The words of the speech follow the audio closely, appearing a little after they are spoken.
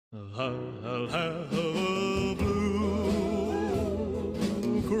I'll have a blue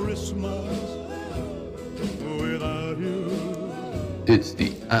Christmas without you. It's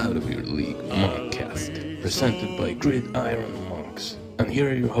the Out of Your League I'll Monkcast, be presented by so Gridiron Monks. And here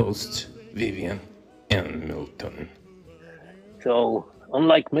are your hosts, Vivian and Milton. So,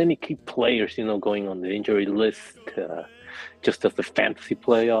 unlike many key players, going on the injury list, just as the fantasy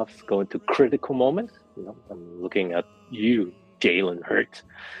playoffs go into critical moments, I'm looking at you, Jalen Hurts.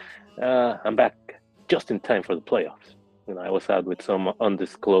 I'm back just in time for the playoffs. I was out with some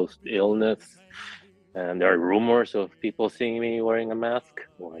undisclosed illness, and there are rumors of people seeing me wearing a mask.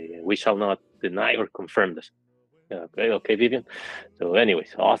 We shall not deny or confirm this. Okay, Vivian. So,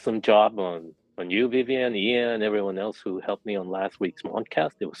 anyways, awesome job on you, Vivian, Ian, everyone else who helped me on last week's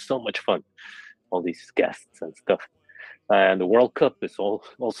podcast. It was so much fun, all these guests and stuff. And the World Cup is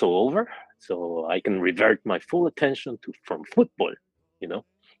also over, so I can revert my full attention to from football, you know,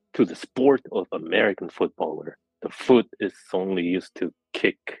 to the sport of American football, where the foot is only used to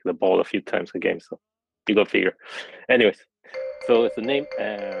kick the ball a few times a game. So you go figure. Anyways, so it's the name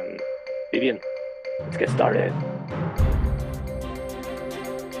and Vivian. Let's get started.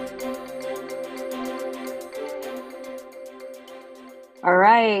 All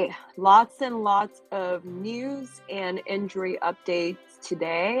right, lots and lots of news and injury updates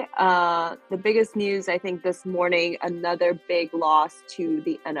today. The biggest news, I think, this morning, another big loss to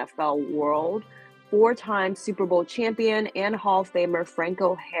the NFL world. Four-time Super Bowl champion and Hall of Famer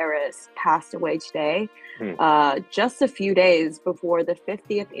Franco Harris passed away today, just a few days before the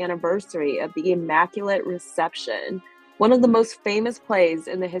 50th anniversary of the Immaculate Reception, one of the most famous plays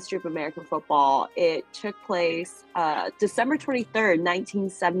in the history of American football. It took place December 23rd,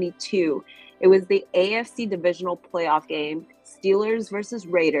 1972. It was the AFC divisional playoff game, Steelers versus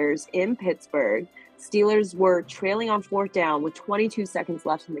Raiders in Pittsburgh. Steelers were trailing on fourth down with 22 seconds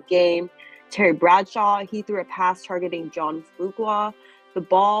left in the game. Terry Bradshaw, he threw a pass targeting John Fuqua. The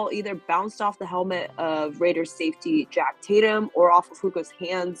ball either bounced off the helmet of Raiders safety Jack Tatum or off of Fuqua's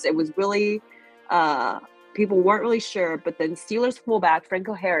hands. It was really... people weren't really sure, but then Steelers fullback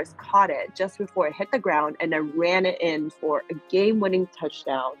Franco Harris caught it just before it hit the ground and then ran it in for a game-winning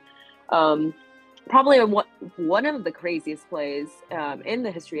touchdown. Probably one of the craziest plays in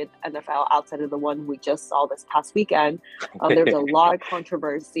the history of the NFL, outside of the one we just saw this past weekend. There's a lot of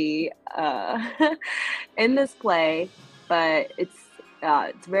controversy in this play, but it's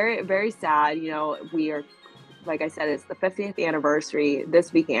very, very sad. We are, like I said, it's the 50th anniversary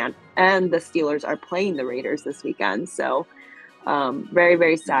this weekend, and the Steelers are playing the Raiders this weekend. So very,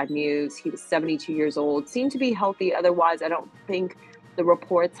 very sad news. He was 72 years old, seemed to be healthy. Otherwise, I don't think the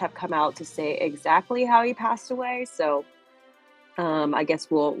reports have come out to say exactly how he passed away. So I guess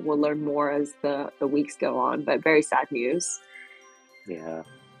we'll learn more as the weeks go on, but very sad news. Yeah.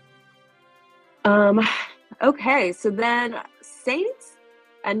 Okay, so then Saints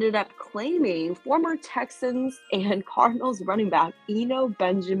ended up claiming former Texans and Cardinals running back Eno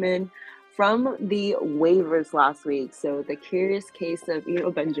Benjamin from the waivers last week. So the curious case of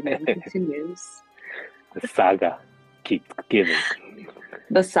Eno Benjamin continues. The saga keeps giving.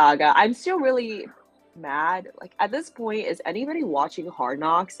 The saga. I'm still really mad. Like, at this point, is anybody watching Hard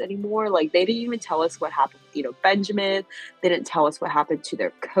Knocks anymore? Like, they didn't even tell us what happened with Eno Benjamin. They didn't tell us what happened to their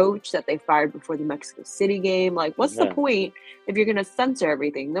coach that they fired before the Mexico City game. Like, what's the point if you're going to censor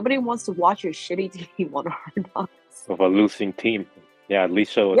everything? Nobody wants to watch your shitty team on Hard Knocks. Of a losing team. Yeah, at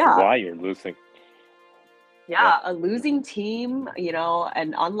least show us why you're losing. Yeah, a losing team,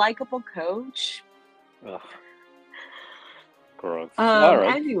 an unlikable coach. Ugh. Gross. All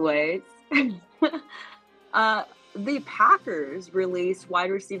right. Anyways, the Packers released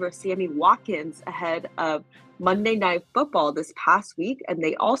wide receiver Sammy Watkins ahead of Monday Night Football this past week, and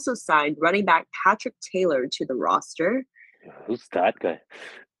they also signed running back Patrick Taylor to the roster. Who's that guy?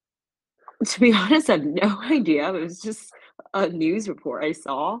 To be honest, I have no idea. It was just a news report I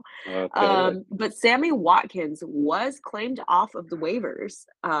saw. Okay. But Sammy Watkins was claimed off of the waivers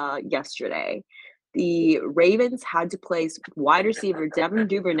yesterday. The Ravens had to place wide receiver Devin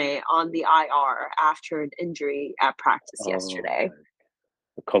Duvernay on the IR after an injury at practice yesterday.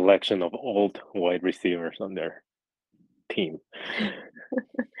 A collection of old wide receivers on their team.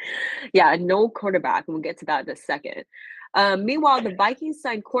 Yeah, no quarterback, and we'll get to that in a second. Meanwhile, the Vikings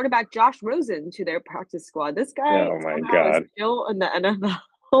signed quarterback Josh Rosen to their practice squad. This guy is still in the NFL.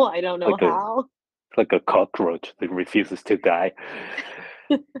 I don't know how. It's like a cockroach that refuses to die.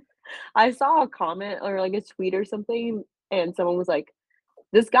 I saw a comment or like a tweet or something, and someone was like,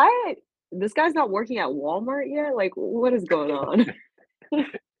 this guy's not working at Walmart yet? Like, what is going on?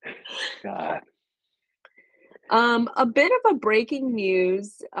 God. A bit of a breaking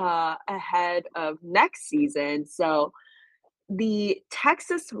news ahead of next season. So the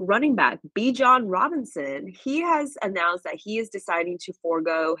Texas running back Bijan Robinson, he has announced that he is deciding to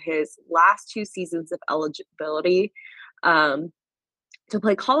forego his last 2 seasons of eligibility um, to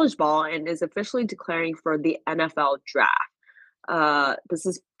play college ball and is officially declaring for the NFL draft. This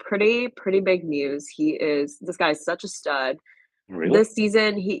is pretty big news. This guy is such a stud. Really? This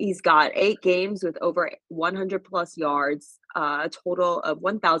season, he's got 8 games with over 100 plus yards, a total of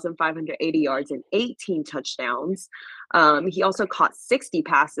 1,580 yards and 18 touchdowns. He also caught 60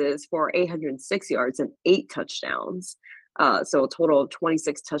 passes for 806 yards and 8 touchdowns. So a total of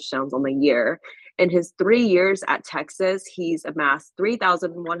 26 touchdowns on the year. In his 3 years at Texas, he's amassed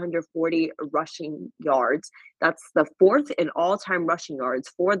 3,140 rushing yards. That's the fourth in all-time rushing yards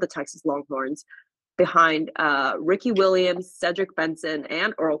for the Texas Longhorns, behind Ricky Williams, Cedric Benson,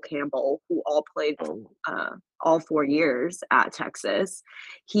 and Earl Campbell, who all played all 4 years at Texas.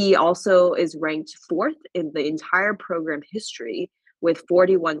 He also is ranked fourth in the entire program history with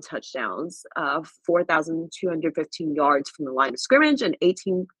 41 touchdowns, 4,215 yards from the line of scrimmage, and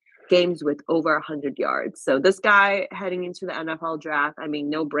 18 games with over 100 yards. So this guy heading into the NFL draft, I mean,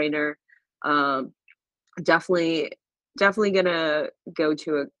 no brainer. Definitely gonna go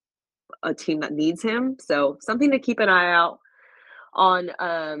to a team that needs him. So something to keep an eye out on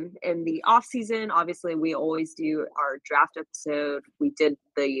in the off season. Obviously, we always do our draft episode. We did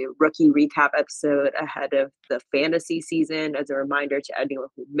the rookie recap episode ahead of the fantasy season as a reminder to anyone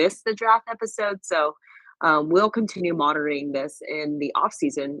who missed the draft episode. So we'll continue monitoring this in the off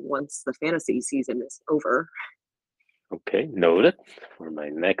season once the fantasy season is over. Okay, noted for my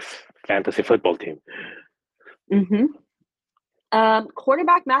next fantasy football team.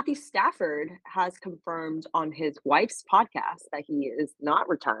 Quarterback Matthew Stafford has confirmed on his wife's podcast that he is not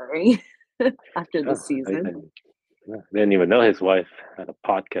retiring after the season. I didn't even know his wife had a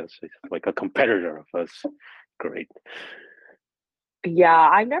podcast. She's like a competitor of us. Great. Yeah,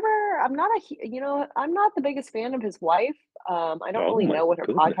 I'm not the biggest fan of his wife. I don't really know what her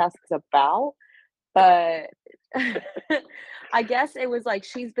podcast is about, but I guess it was like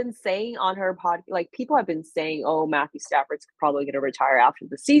she's been saying on her like people have been saying, oh, Matthew Stafford's probably going to retire after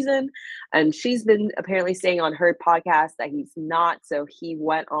the season. And she's been apparently saying on her podcast that he's not. So he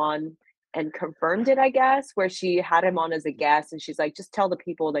went on and confirmed it, I guess, where she had him on as a guest. And she's like, just tell the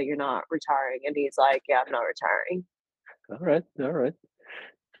people that you're not retiring. And he's like, yeah, I'm not retiring. All right.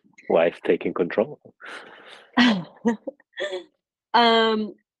 Wife taking control.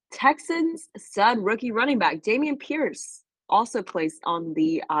 Texans stud rookie running back Dameon Pierce also placed on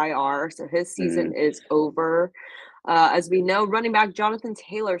the IR, so his season is over. As we know, running back Jonathan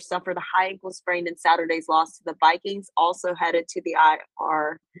Taylor suffered a high ankle sprain in Saturday's loss to the Vikings, also headed to the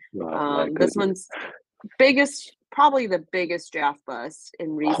IR. This one's probably the biggest draft bust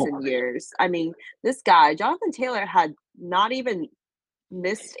in recent years. I mean, this guy, Jonathan Taylor, had not even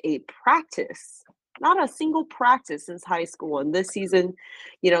missed a practice. Not a single practice since high school. And this season,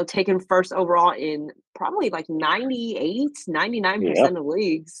 taken first overall in probably like 99% of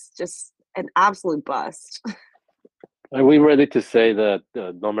leagues. Just an absolute bust. Are we ready to say that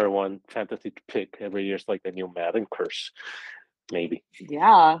the number one fantasy pick every year is like the new Madden curse? Maybe.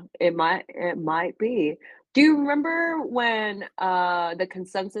 Yeah, it might be. Do you remember when the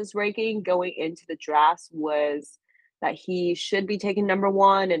consensus ranking going into the drafts was that he should be taken number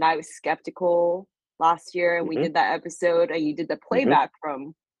one? And I was skeptical last year, and we did that episode, and you did the playback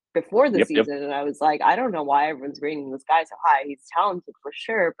from before the season, and I was like, I don't know why everyone's rating this guy so high. He's talented for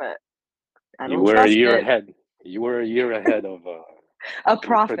sure, but I don't trust it. You were a year ahead of a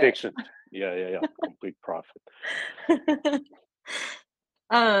profit prediction. Yeah. Complete profit.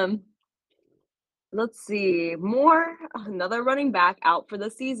 Let's see. Another running back out for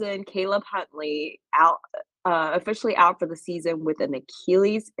the season. Caleb Huntley officially out for the season with an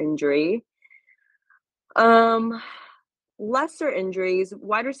Achilles injury. Lesser injuries.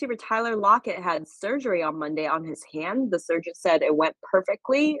 Wide receiver Tyler Lockett had surgery on Monday on his hand. The surgeon said it went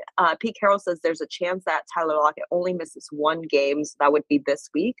perfectly. Pete Carroll says there's a chance that Tyler Lockett only misses 1 game, so that would be this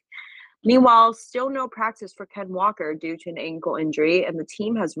week. Meanwhile, still no practice for Ken Walker due to an ankle injury, and the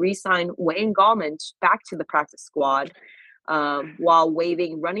team has re-signed Wayne Gallman back to the practice squad, while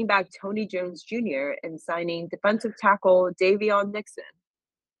waiving running back Tony Jones Jr. and signing defensive tackle Davion Nixon.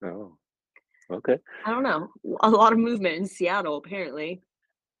 Oh. Okay. I don't know. A lot of movement in Seattle, apparently.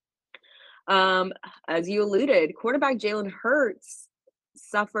 As you alluded, quarterback Jalen Hurts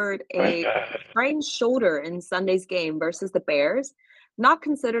suffered a sprained shoulder in Sunday's game versus the Bears. Not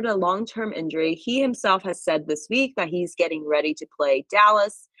considered a long-term injury. He himself has said this week that he's getting ready to play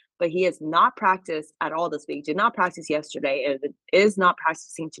Dallas, but he has not practiced at all this week. Did not practice yesterday and is not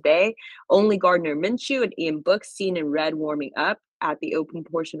practicing today. Only Gardner Minshew and Ian Book seen in red warming up at the open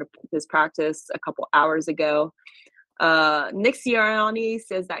portion of this practice a couple hours ago. Nick Sirianni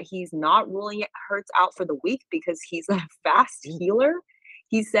says that he's not ruling Hurts out for the week because he's a fast healer.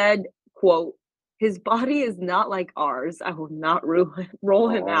 He said, quote, "His body is not like ours. I will not roll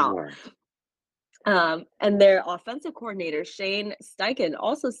him out." And their offensive coordinator, Shane Steichen,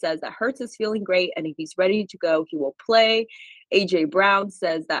 also says that Hurts is feeling great, and if he's ready to go, he will play. A.J. Brown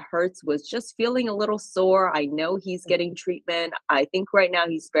says that Hurts was just feeling a little sore. I know he's getting treatment. I think right now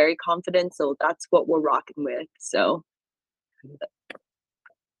he's very confident, so that's what we're rocking with. So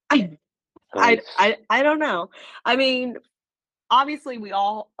I don't know. I mean, obviously we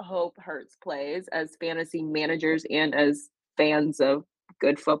all hope Hurts plays as fantasy managers and as fans of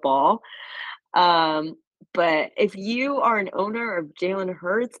good football. But if you are an owner of Jalen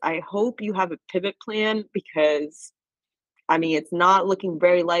Hurts, I hope you have a pivot plan because, I mean, it's not looking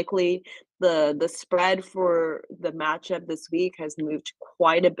very likely. The spread for the matchup this week has moved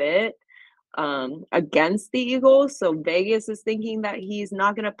quite a bit against the Eagles. So Vegas is thinking that he's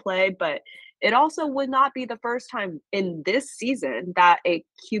not going to play, but it also would not be the first time in this season that a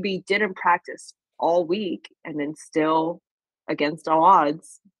QB didn't practice all week and then still, against all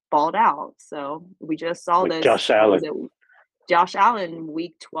odds, balled out. So we just saw With this. Josh Allen. Josh Allen,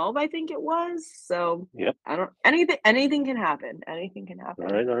 week 12, I think it was. So yep. Anything can happen. Anything can happen.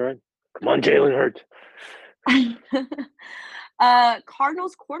 All right. Come on, Jalen Hurts.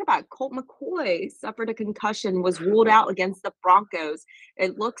 Cardinals quarterback Colt McCoy suffered a concussion, was ruled out against the Broncos.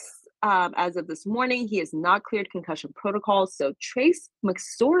 It looks as of this morning, he has not cleared concussion protocol. So Trace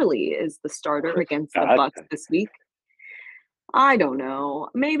McSorley is the starter against the Bucs this week. I don't know.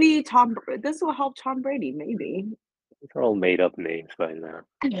 Maybe this will help Tom Brady. Maybe. These are all made up names by now.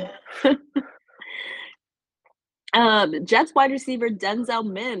 Jets wide receiver Denzel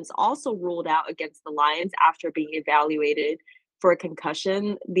Mims also ruled out against the Lions after being evaluated for a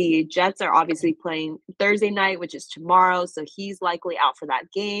concussion. The Jets are obviously playing Thursday night, which is tomorrow, so he's likely out for that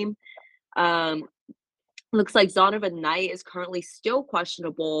game. Looks like Zonovan Knight is currently still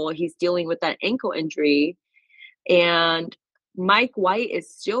questionable. He's dealing with that ankle injury. And Mike White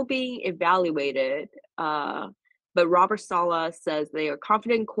is still being evaluated. But Robert Saleh says they are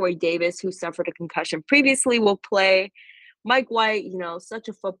confident Corey Davis, who suffered a concussion previously, will play. Mike White, such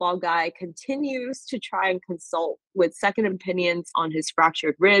a football guy, continues to try and consult with second opinions on his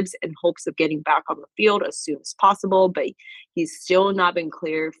fractured ribs in hopes of getting back on the field as soon as possible, but he's still not been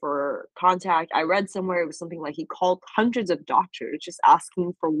cleared for contact. I read somewhere it was something like he called hundreds of doctors just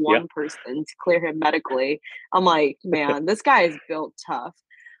asking for one person to clear him medically. I'm like, man, this guy is built tough.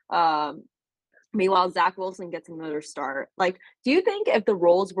 Meanwhile, Zach Wilson gets another start. Like, do you think if the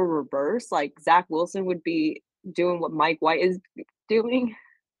roles were reversed, like Zach Wilson would be doing what Mike White is doing?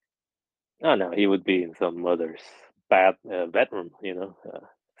 Oh no, he would be in some other's bedroom,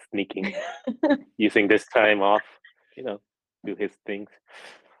 sneaking, using this time off, do his things.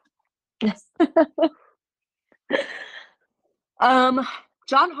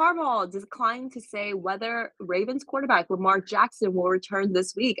 John Harbaugh declined to say whether Ravens quarterback Lamar Jackson will return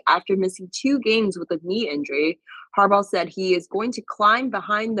this week after missing 2 games with a knee injury. Harbaugh said he is going to climb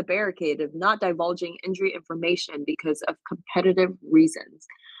behind the barricade of not divulging injury information because of competitive reasons.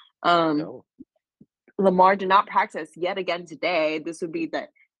 Lamar did not practice yet again today. This would be the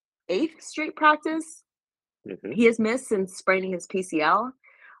 8th straight practice he has missed since spraining his PCL.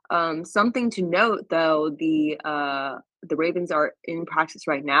 Something to note, though, the Ravens are in practice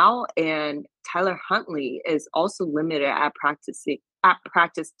right now, and Tyler Huntley is also limited at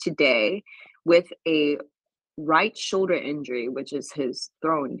practice today with a right shoulder injury, which is his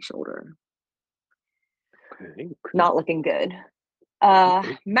throwing shoulder. Not looking good.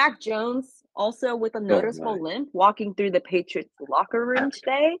 Mac Jones also with a noticeable limp walking through the Patriots locker room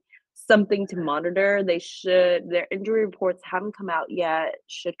today. Something to monitor. Their injury reports haven't come out yet,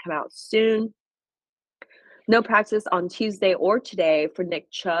 should come out soon. No practice on Tuesday or today for Nick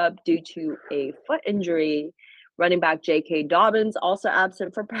Chubb due to a foot injury. Running back J.K. Dobbins also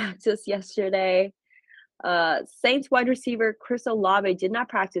absent for practice yesterday. Saints wide receiver Chris Olave did not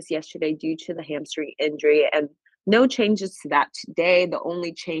practice yesterday due to the hamstring injury, and no changes to that today. The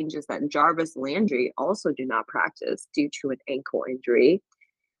only change is that Jarvis Landry also did not practice due to an ankle injury.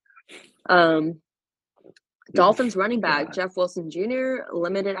 Dolphins running back Jeff Wilson Jr.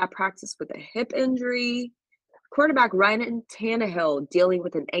 limited at practice with a hip injury. Quarterback Ryan Tannehill dealing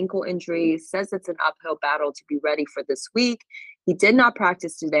with an ankle injury, says it's an uphill battle to be ready for this week. He did not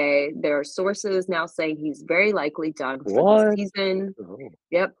practice today. There are sources now saying he's very likely done for the What? season. Oh,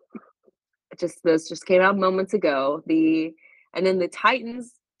 Yep. This just came out moments ago. And then the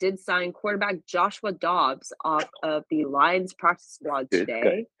Titans did sign quarterback Joshua Dobbs off of the Lions practice squad this guy.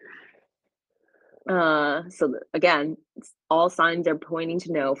 today. Again, all signs are pointing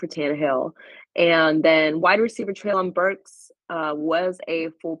to no for Tannehill. And then wide receiver Treylon Burks was a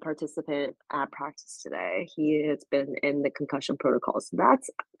full participant at practice today. He has been in the concussion protocol, so that's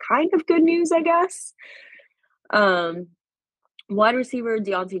kind of good news, I guess. Wide receiver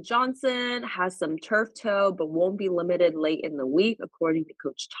Deontay Johnson has some turf toe, but won't be limited late in the week, according to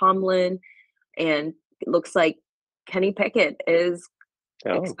Coach Tomlin. And it looks like Kenny Pickett is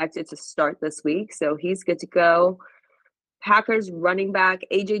expected to start this week, so he's good to go. Packers running back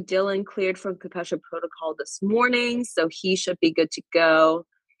A.J. Dillon cleared from concussion protocol this morning, so he should be good to go.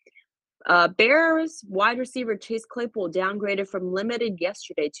 Bears wide receiver Chase Claypool downgraded from limited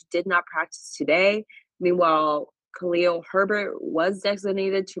yesterday to did not practice today. Meanwhile, Khalil Herbert was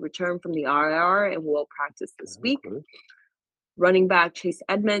designated to return from the IR and will practice this week. Running back Chase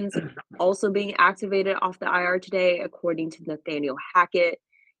Edmonds also being activated off the IR today, according to Nathaniel Hackett.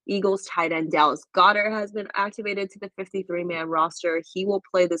 Eagles tight end Dallas Goedert has been activated to the 53-man roster. He will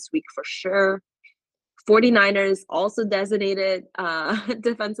play this week for sure. 49ers also designated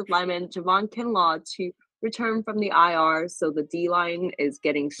defensive lineman Javon Kinlaw to return from the IR. So the D-line is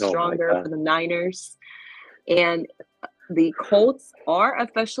getting stronger for the Niners. And the Colts are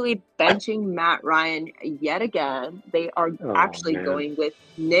officially benching Matt Ryan yet again. They are going with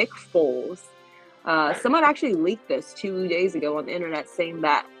Nick Foles. Someone actually leaked this 2 days ago on the internet saying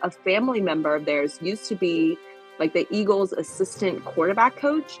that a family member of theirs used to be like the Eagles' assistant quarterback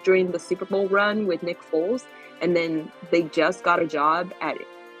coach during the Super Bowl run with Nick Foles. And then they just got a job at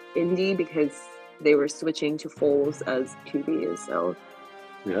Indy because they were switching to Foles as QB. So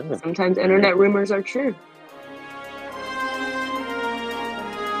sometimes internet rumors are true.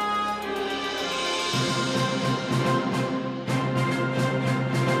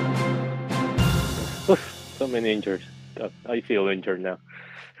 So many injured. I feel injured now.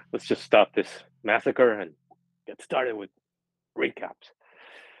 Let's just stop this massacre and get started with recaps.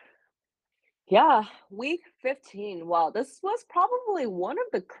 Yeah, week 15. Wow, this was probably one of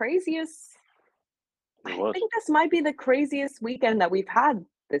the craziest. I think this might be the craziest weekend that we've had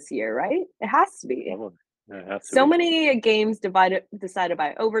this year, right? It has to be. So many games decided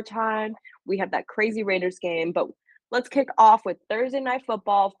by overtime. We have that crazy Raiders game, but let's kick off with Thursday Night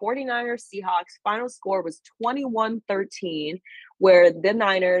Football. 49ers Seahawks. Final score was 21-13, where the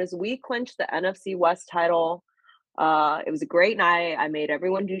Niners, we clinched the NFC West title. It was a great night. I made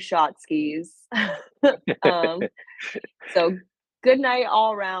everyone do shot skis. So good night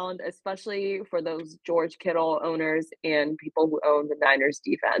all around, especially for those George Kittle owners and people who own the Niners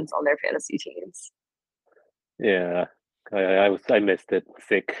defense on their fantasy teams. Yeah, I missed it.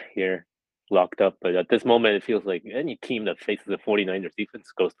 Sick here, locked up. But at this moment, it feels like any team that faces the 49ers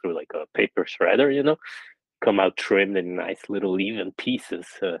defense goes through like a paper shredder, come out trimmed in nice little even pieces.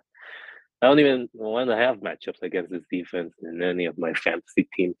 I don't even want to have matchups against this defense in any of my fantasy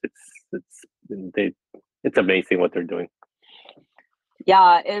teams. It's amazing what they're doing.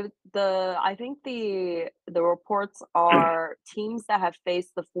 Yeah, I think the reports are teams that have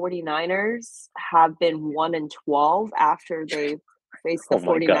faced the 49ers have been 1-12 after they faced the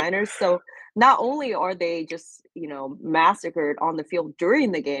 49ers. So not only are they just, massacred on the field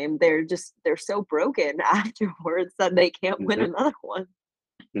during the game, they're so broken afterwards that they can't win another one.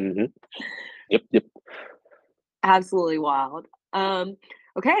 Mm-hmm. Yep. Absolutely wild.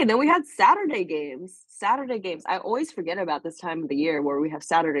 Okay, and then we had Saturday games. I always forget about this time of the year where we have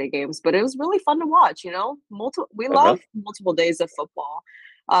Saturday games, but it was really fun to watch, We love multiple days of football.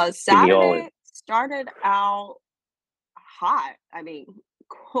 Saturday started out hot. I mean,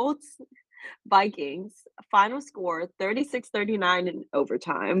 Colts Vikings, final score 36-39 in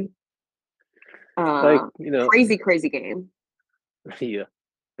overtime. Crazy game. Yeah.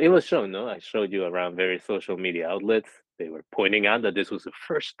 It was shown, no? I showed you around various social media outlets. They were pointing out that this was the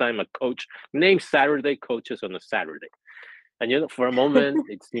first time a coach named Saturday coaches on a Saturday. And, for a moment,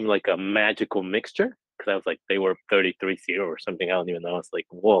 it seemed like a magical mixture because I was like, they were 33-0 or something. I don't even know. I was like,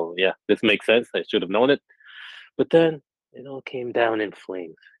 whoa, yeah, this makes sense. I should have known it. But then it all came down in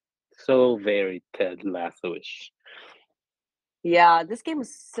flames. So very Ted Lasso-ish. Yeah, this game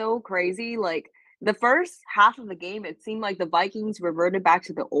was so crazy. Like, the first half of the game, it seemed like the Vikings reverted back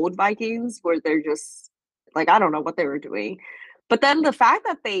to the old Vikings where they're just like, I don't know what they were doing. But then the fact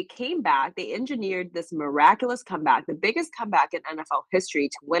that they came back, they engineered this miraculous comeback, the biggest comeback in NFL history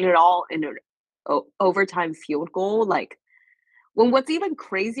to win it all in an overtime field goal. Like, When what's even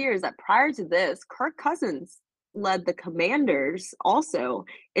crazier is that prior to this, Kirk Cousins led the Commanders also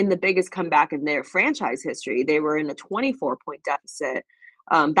in the biggest comeback in their franchise history. They were in a 24-point deficit.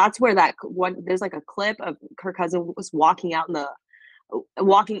 That's where that one there's like a clip of Kirk Cousins was walking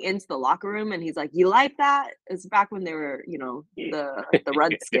into the locker room and he's like, "You like that?" It's back when they were, the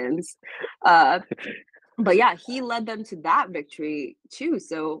Redskins. But yeah, he led them to that victory too.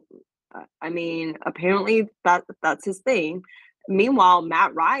 So, I mean, apparently that's his thing. Meanwhile,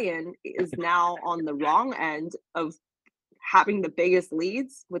 Matt Ryan is now on the wrong end of having the biggest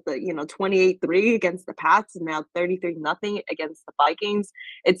leads with the 28-3 against the Pats and now 33 nothing against the Vikings.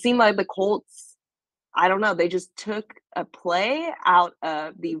 It seemed like the Colts, I don't know, they just took a play out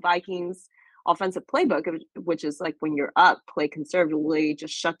of the Vikings offensive playbook, which is like when you're up, play conservatively,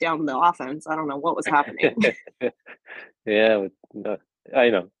 just shut down the offense. I don't know what was happening. Yeah, I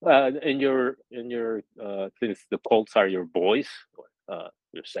know. In your since the Colts are your boys,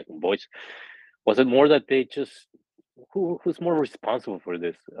 your second boys, was it more that they just who's more responsible for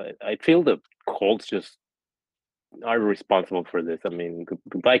this? I feel the Colts just are responsible for this. I mean, the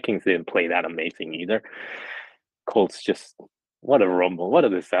Vikings didn't play that amazing either. Colts just what a rumble, what a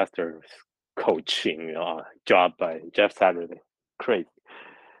disaster coaching job by Jeff Saturday. Crazy.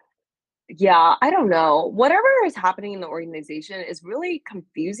 Yeah, I don't know. Whatever is happening in the organization is really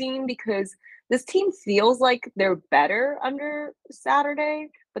confusing because this team feels like they're better under Saturday,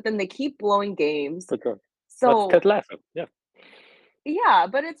 but then they keep blowing games. But that's So, Ted Lasso. Yeah. yeah,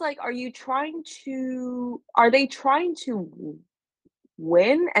 but it's like, are they trying to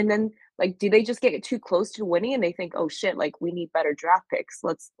win? And then, like, do they just get too close to winning and they think, oh shit, like, we need better draft picks.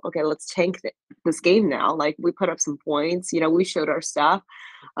 Let's tank this game now. Like, we put up some points, we showed our stuff.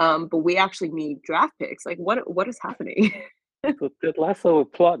 But we actually need draft picks. Like, what is happening? So Ted Lasso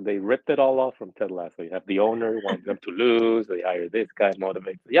plot, they ripped it all off from Ted Lasso. You have the owner wanting them to lose. They hire this guy,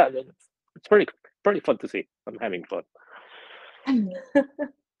 motivate. Yeah, it's pretty fun to see. I'm having fun.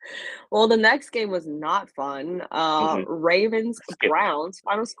 Well, the next game was not fun. Hmm. Ravens Skip. Browns.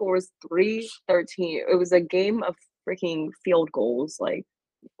 Final score was 3-13. It was a game of freaking field goals. Like,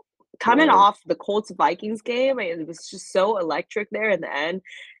 coming Uh, off the Colts Vikings game, it was just so electric there in the end.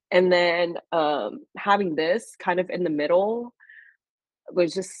 And then having this kind of in the middle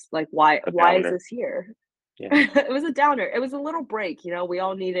was just like, a why is downer. this here? Yeah, It was a downer. It was a little break, we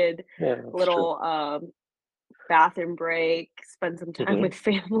all needed yeah, a that's true. little bathroom break, spend some time Hmm. with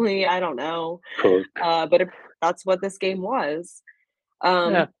family. I don't know. Cook. But that's what this game was.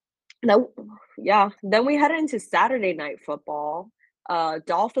 Yeah. Um, no, yeah. Then we headed into Saturday night football.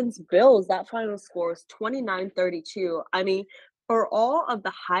 Dolphins Bills, that final score is 29-32. I mean, for all of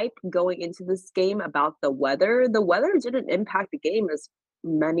the hype going into this game about the weather didn't impact the game as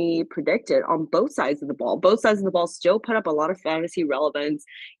many predicted on both sides of the ball. Both sides of the ball still put up a lot of fantasy relevance,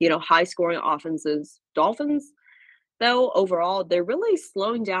 high scoring offenses. Dolphins, though, overall, they're really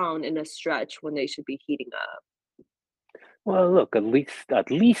slowing down in a stretch when they should be heating up. Well, look, at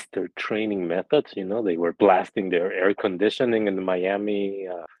least their training methods, they were blasting their air conditioning in the Miami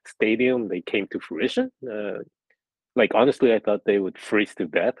stadium. They came to fruition. Like honestly, I thought they would freeze to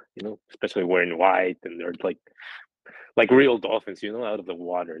death, especially wearing white and they're like real dolphins, out of the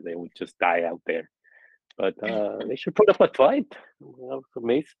water. They would just die out there. But they should put up a fight. I was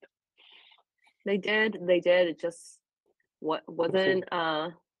amazed. They did. It just what So, wasn't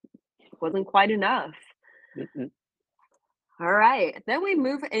quite enough. mm-mm. All right. Then we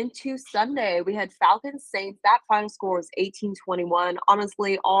move into Sunday. We had Falcons Saints. That final score was 18-21.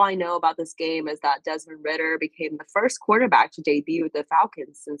 Honestly, all I know about this game is that Desmond Ritter became the first quarterback to debut with the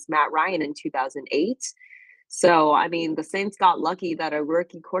Falcons since Matt Ryan in 2008. So, I mean, the Saints got lucky that a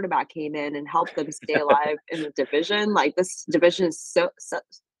rookie quarterback came in and helped them stay alive in the division. Like, this division is so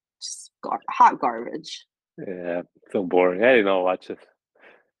just hot garbage. Yeah, so boring. I didn't know watch it.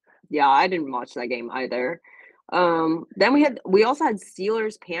 Yeah, I didn't watch that game either. Then we also had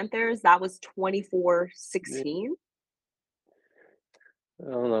Steelers Panthers. That was Yeah, 24-16.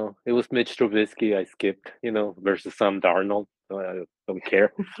 I don't know. It was Mitch Trubisky. I skipped, versus Sam Darnold. So I don't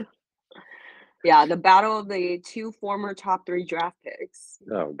care. Yeah, the battle of the two former top 3 draft picks.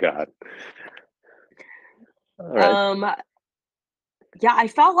 Oh God. All right. Um, yeah, I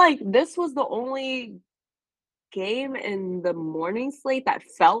felt like this was the only game in the morning slate that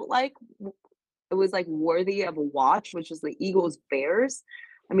felt like it was like worthy of a watch, which was the Eagles Bears.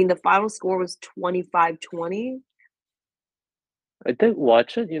 I mean, the final score was 25-20. I did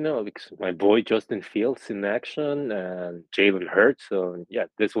watch it, because my boy Justin Fields in action and Jalen Hurts. So yeah,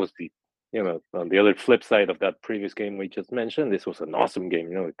 this was on the other flip side of that previous game we just mentioned. This was an awesome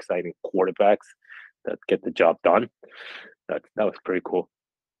game. Exciting quarterbacks. that get the job done. That was pretty cool.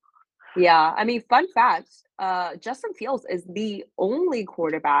 Yeah, I mean, fun fact, Justin Fields is the only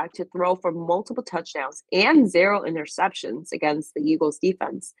quarterback to throw for multiple touchdowns and 0 interceptions against the Eagles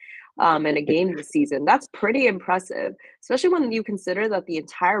defense in a game this season. That's pretty impressive, especially when you consider that the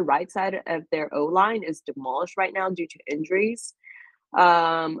entire right side of their O-line is demolished right now due to injuries.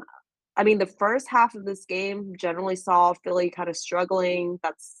 I mean, the first half of this game generally saw Philly kind of struggling.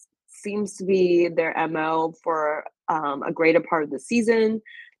 That seems to be their MO for a greater part of the season.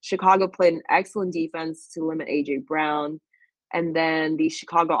 Chicago played an excellent defense to limit A.J. Brown. And then the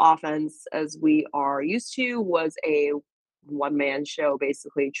Chicago offense, as we are used to, was a one-man show,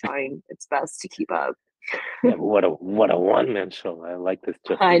 basically trying its best to keep up. Yeah, what a one-man show. I like this.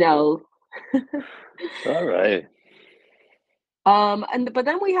 I know. All right. But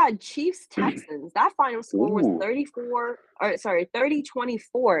then we had Chiefs Texans. That final score was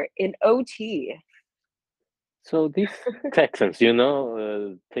 30-24 in OT. So these Texans,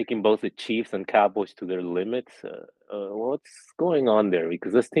 taking both the Chiefs and Cowboys to their limits. What's going on there?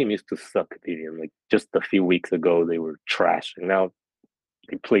 Because this team used to suck at the end. Like just a few weeks ago, they were trash, and now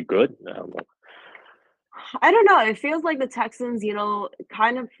they play good. I don't know. I don't know. It feels like the Texans,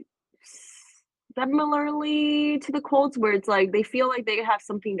 kind of similarly to the Colts, where it's like they feel like they have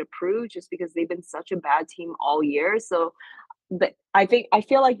something to prove just because they've been such a bad team all year. So I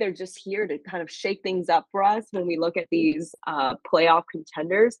feel like they're just here to kind of shake things up for us when we look at these playoff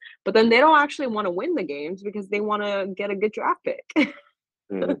contenders. But then they don't actually want to win the games because they want to get a good draft pick.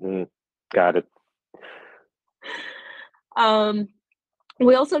 Mm-hmm. Got it.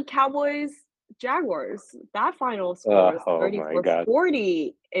 We also had Cowboys Jaguars. That final score was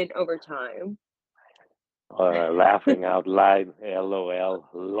 34-40 in overtime. Laughing out loud, LOL,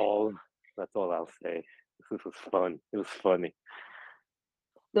 lol. That's all I'll say. This was fun. It was funny.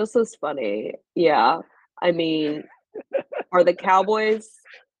 This was funny. Yeah. I mean, were the Cowboys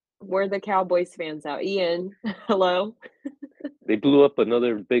fans out? Ian, hello? They blew up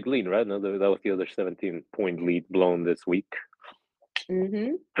another big lead, right? That was the other 17-point lead blown this week.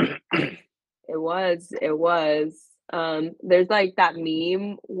 Mm-hmm. It was. There's like that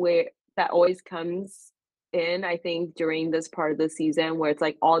meme that always comes in, I think, during this part of the season where it's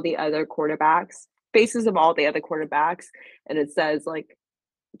like all the other quarterbacks, faces of all the other quarterbacks, and it says like,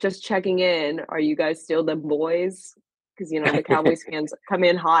 just checking in, are you guys still the boys? Because the Cowboys fans come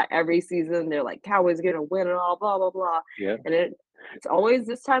in hot every season. They're like, Cowboys gonna win it all, blah blah blah. Yeah. And it's always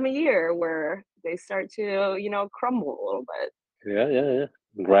this time of year where they start to crumble a little bit. Yeah.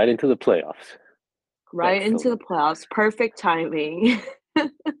 Right into the playoffs. Into the playoffs. Perfect timing.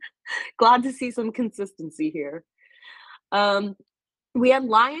 Glad to see some consistency here. We had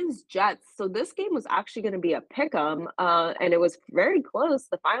Lions Jets. So this game was actually going to be a pick'em, and it was very close.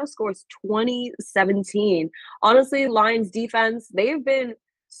 The final score is 20-17. Honestly, Lions defense, they've been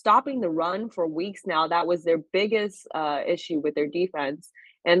stopping the run for weeks now. That was their biggest issue with their defense,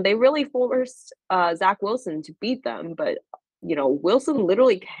 and they really forced Zach Wilson to beat them. But Wilson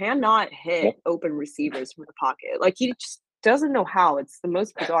literally cannot hit open receivers from the pocket. Like he just doesn't know how. It's the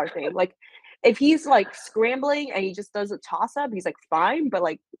most bizarre thing. Like if he's like scrambling and he just does a toss up, he's like fine, but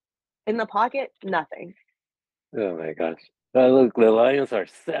like in the pocket, nothing. Oh my gosh. Look, the Lions are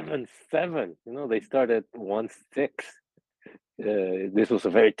 7-7. They started 1-6. This was a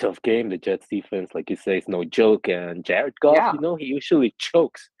very tough game. The Jets defense, like you say, is no joke. And Jared Goff, he usually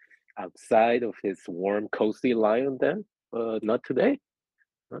chokes outside of his warm, cozy Lion den. Not today.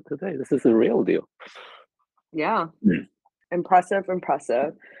 Not today. This is the real deal. Yeah. Impressive.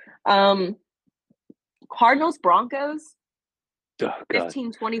 Cardinals Broncos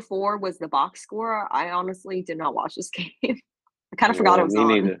 15-24 was the box score. I honestly did not watch this game. I kind of forgot it was on.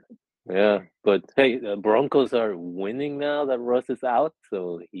 Neither. Yeah, but hey, the Broncos are winning now that Russ is out,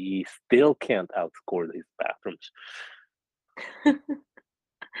 so he still can't outscore these bathrooms.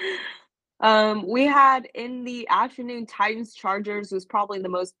 We had in the afternoon Titans Chargers was probably the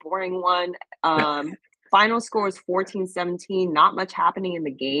most boring one. Final score is 14-17. Not much happening in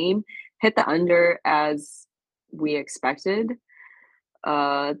the game. Hit the under as we expected.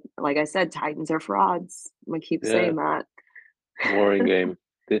 Like I said, Titans are frauds. I'm gonna keep saying that. Boring game.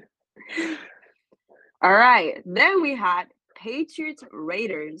 All right. Then we had Patriots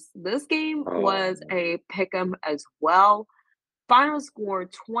Raiders. This game was a pick'em as well. Final score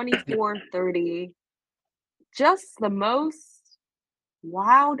 24-30. Just the most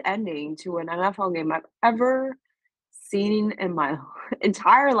wild ending to an NFL game I've ever seen in my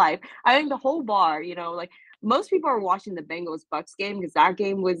entire life. I think the whole bar, like most people are watching the Bengals Bucks game because that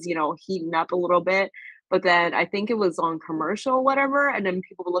game was, heating up a little bit. But then I think it was on commercial, whatever. And then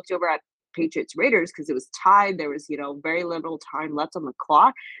people looked over at Patriots Raiders because it was tied. There was, very little time left on the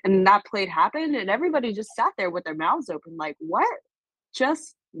clock. And that play happened, and everybody just sat there with their mouths open, like,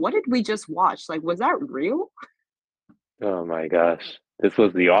 what did we just watch? Like, was that real? Oh my gosh. This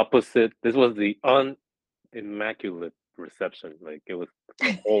was the opposite. This was the immaculate reception. Like it was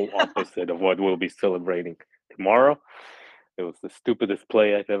the whole opposite of what we'll be celebrating tomorrow. It was the stupidest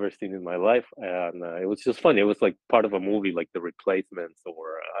play I've ever seen in my life, and it was just fun. It was like part of a movie, like The Replacements,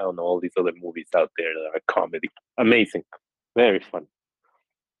 or I don't know, all these other movies out there that are comedy. Amazing, very fun.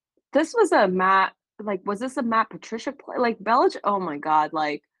 This was was this a Matt Patricia play? Like Belich, oh my God,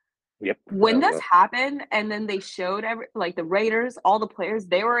 like Yep. when this happened and then they showed the Raiders, all the players,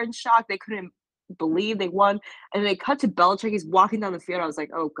 they were in shock. They couldn't believe they won. And they cut to Belichick. He's walking down the field. I was like,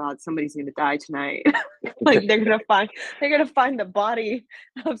 oh God, somebody's gonna die tonight. Like they're gonna find the body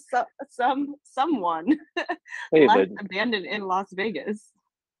of someone Hey, left abandoned in Las Vegas.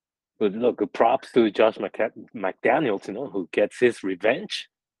 but look, props to Josh McDaniels, who gets his revenge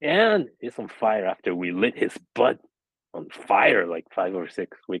and is on fire after we lit his butt on fire like 5 or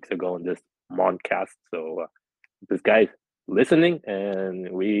 6 weeks ago in this Moncast. So this guy's listening,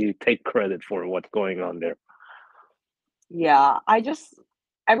 and we take credit for what's going on there. Yeah,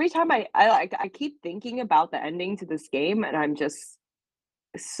 every time I keep thinking about the ending to this game, and I'm just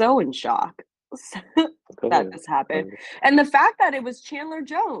so in shock that this happened, and the fact that it was Chandler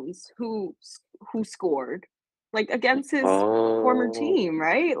Jones who scored, like against his former team,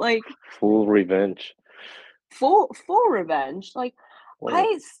 right? Like full revenge. Full revenge. Like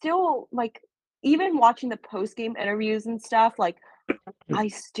I still even watching the post game interviews and stuff. Like I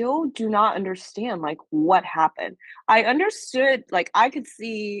still do not understand like what happened. I understood, like I could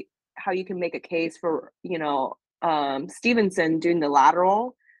see how you can make a case for, Stevenson doing the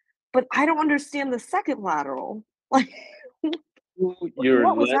lateral, but I don't understand the second lateral. Like Your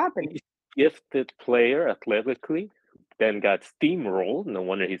what was happening? gifted player athletically then got steamrolled. No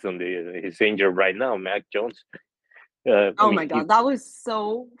wonder he's he's injured right now, Mac Jones. My God, that was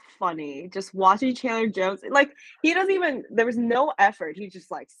so funny. Just watching Chandler Jones, like he doesn't even. There was no effort. He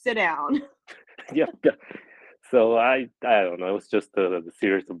just like sit down. Yeah. So I don't know. It was just a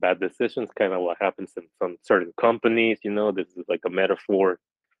series of bad decisions. Kind of what happens in some certain companies. This is like a metaphor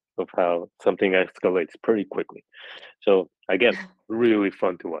of how something escalates pretty quickly. So again, really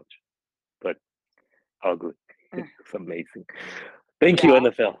fun to watch, but ugly. It's amazing. Thank you,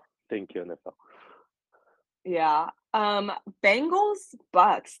 NFL. Thank you, NFL. Yeah. Bengals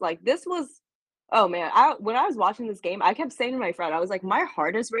Bucks. Like this was oh man, when I was watching this game, I kept saying to my friend, I was like, my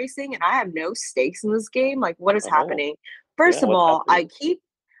heart is racing and I have no stakes in this game. Like what is happening? First of all,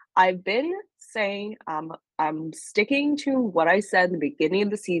 I've been saying I'm sticking to what I said in the beginning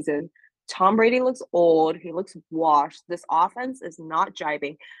of the season. Tom Brady looks old. He looks washed. This offense is not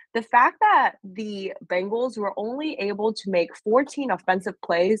jiving. The fact that the Bengals were only able to make 14 offensive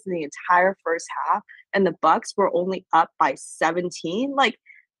plays in the entire first half and the Bucks were only up by 17, like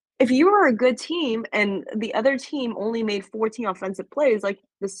if you were a good team and the other team only made 14 offensive plays, like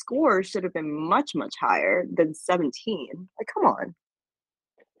the score should have been much, much higher than 17. Like, come on.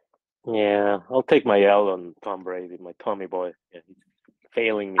 Yeah, I'll take my L on Tom Brady, my Tommy boy. Yeah, he's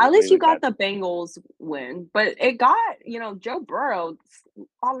failing me. At least really you got bad. the Bengals win, but it got, Joe Burrow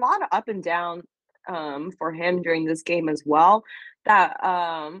a lot of up and down for him during this game as well. That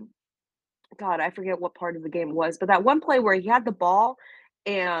God, I forget what part of the game it was, but that one play where he had the ball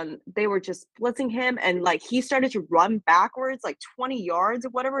and they were just blitzing him and like he started to run backwards like 20 yards or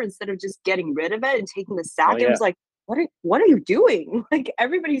whatever instead of just getting rid of it and taking the sack. It was like, what are you doing? Like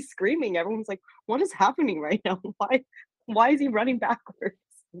everybody's screaming. Everyone's like, what is happening right now? Why is he running backwards?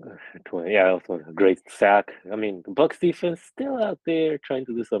 Yeah, also a great sack. I mean, the Bucks defense still out there trying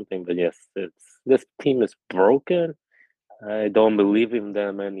to do something, but yes, this team is broken. I don't believe in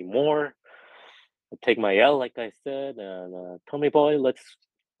them anymore. I'll take my L, like I said, and Tommy boy, let's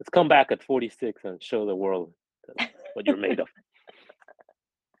come back at 46 and show the world what you're made of.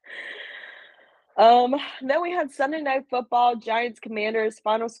 Then we had Sunday Night Football, Giants Commanders.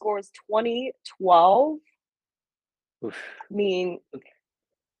 Final score is 20-12. I mean,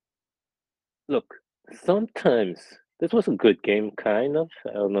 look, sometimes this was a good game, kind of.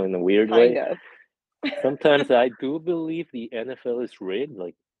 I don't know, in a weird kind way. of. Sometimes I do believe the NFL is rigged.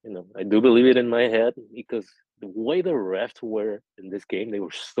 Like, I do believe it in my head because the way the refs were in this game, they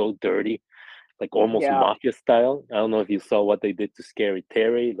were so dirty, like almost Yeah. mafia style. I don't know if you saw what they did to Scary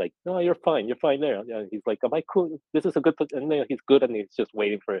Terry. Like, no, you're fine there. And he's like, am I cool? This is a good, and then he's good, and he's just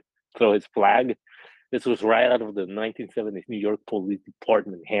waiting for it to throw his flag. This was right out of the 1970s New York Police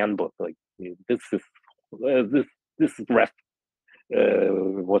Department handbook. Like, this is ref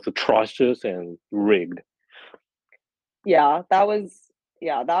was atrocious and rigged. Yeah, that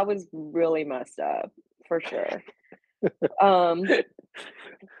was really messed up for sure. Um,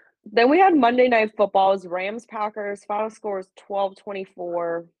 then we had Monday Night Football. It was Rams Packers. Final score is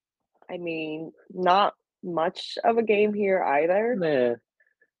 12-24. I mean, not much of a game here either. Nah,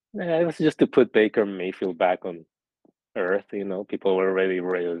 nah, it was just to put Baker Mayfield back on earth. People were already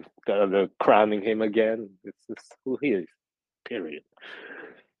ready, crowning him again. It's just who he is. Period.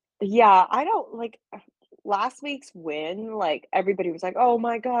 Yeah, I don't like last week's win, like everybody was like, "Oh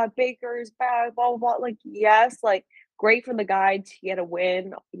my God, Baker's bad, blah blah blah." Like, yes, like great for the guy to get a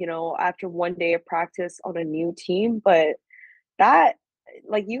win, after one day of practice on a new team, but that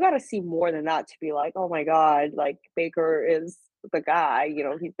like you got to see more than that to be like, "Oh my God, like Baker is the guy,"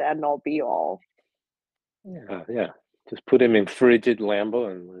 he's the end all be all. Yeah. Just put him in frigid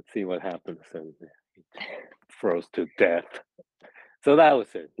Lambo and let's see what happens. And he froze to death. So that was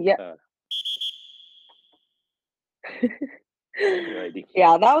it. Yeah. Alrighty.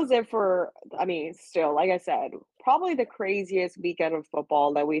 Yeah, that was it for, I mean, still, like I said, probably the craziest weekend of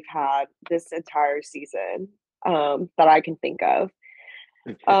football that we've had this entire season, that I can think of.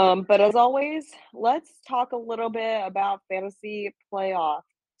 But as always, let's talk a little bit about fantasy playoffs.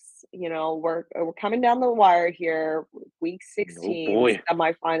 We're coming down the wire here, week Oh 16 boy.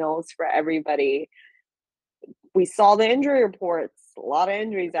 semifinals for everybody. We saw the injury reports, a lot of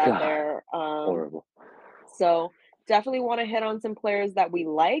injuries out God, there. horrible. So definitely want to hit on some players that we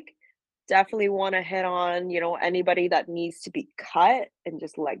like. Definitely want to hit on, anybody that needs to be cut and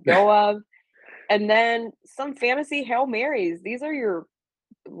just let go of. And then some fantasy Hail Marys. These are your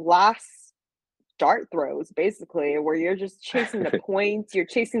last dart throws, basically, where you're just chasing the points, you're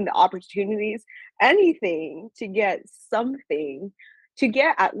chasing the opportunities, anything to get something, to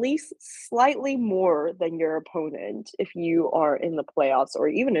get at least slightly more than your opponent if you are in the playoffs, or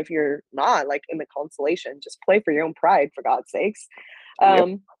even if you're not, like in the consolation, just play for your own pride, for God's sakes.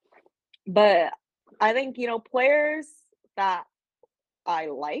 Yep. But I think, players that I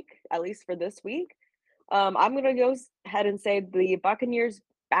like, at least for this week, I'm gonna go ahead and say the Buccaneers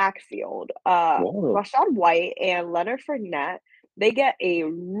backfield. Whoa. Rashad White and Leonard Fournette, they get a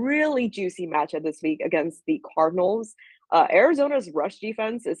really juicy matchup this week against the Cardinals. Arizona's rush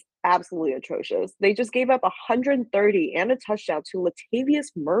defense is absolutely atrocious. They just gave up 130 and a touchdown to Latavius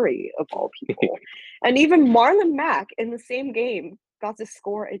Murray, of all people. And even Marlon Mack in the same game got to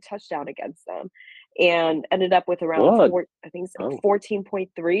score a touchdown against them and ended up with around What? I think it's like Oh.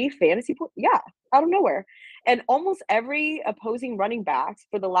 14.3 fantasy points. Yeah, out of nowhere. And almost every opposing running backs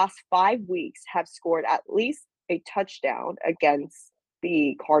for the last 5 weeks have scored at least a touchdown against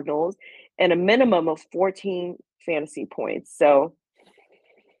the Cardinals and a minimum of 14 fantasy points. So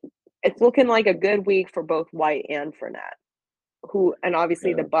it's looking like a good week for both White and Fournette, and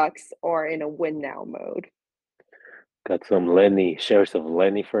obviously the Yeah. Bucks are in a win now mode. Got some shares of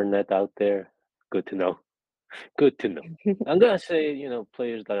Lenny Fournette out there. Good to know. Good to know. I'm gonna say,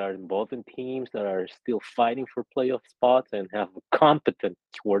 players that are involved in teams that are still fighting for playoff spots and have a competent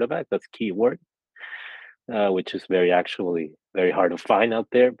quarterback. That's key word, which is very hard to find out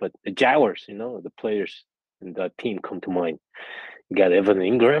there. But the Jaguars, the players in that team come to mind. You got Evan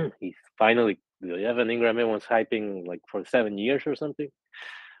Ingram. He's finally the Evan Ingram everyone's hyping like for 7 years or something.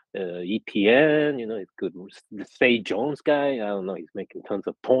 ETN, he's good. The Say Jones guy, I don't know, he's making tons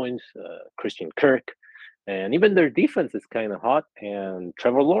of points. Christian Kirk, and even their defense is kind of hot. And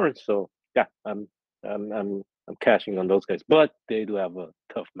Trevor Lawrence. So yeah, I'm cashing on those guys, but they do have a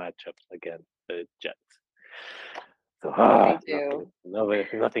tough matchups against the Jets. So They do.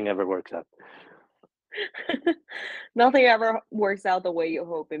 nothing ever works out. Nothing ever works out the way you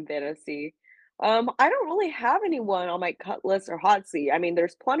hope in fantasy. I don't really have anyone on my cut list or hot seat. I mean,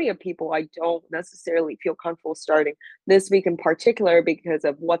 there's plenty of people I don't necessarily feel comfortable starting this week in particular because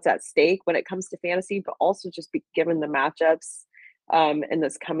of what's at stake when it comes to fantasy, but also just be given the matchups in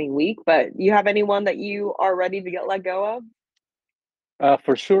this coming week. But you have anyone that you are ready to get let go of?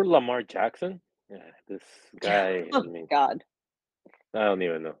 For sure, Lamar Jackson. Yeah, this guy. I Oh mean, God. I don't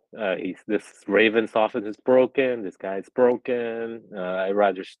even know. He's this Ravens offense is broken. This guy's broken. I'd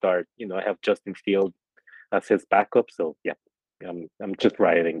rather start. I have Justin Fields as his backup. So yeah, I'm just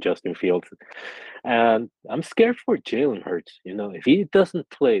riding Justin Fields, and I'm scared for Jalen Hurts. If he doesn't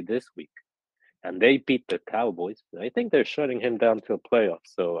play this week and they beat the Cowboys, I think they're shutting him down to a playoff.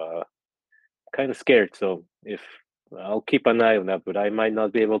 So kind of scared. So if I'll keep an eye on that, but I might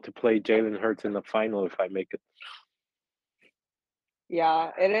not be able to play Jalen Hurts in the final if I make it.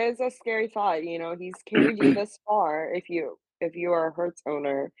 Yeah, it is a scary thought. He's carried you this far if you are a Hertz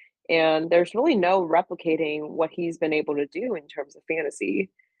owner and there's really no replicating what he's been able to do in terms of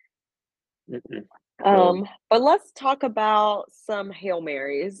fantasy. Mm-mm. But let's talk about some Hail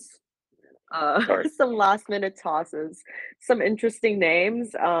Marys, Sorry. some last minute tosses, some interesting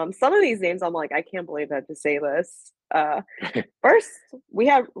names. Some of these names I'm like, I can't believe I have to say this. First, we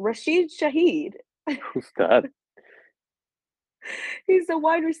have Rashid Shaheed. Who's that? He's a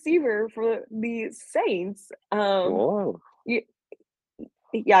wide receiver for the Saints. Whoa.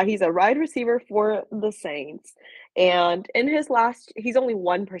 Yeah, he's a wide receiver for the Saints. And in his last, he's only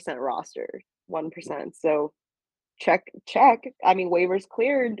 1% rostered, 1%. So check. I mean, waivers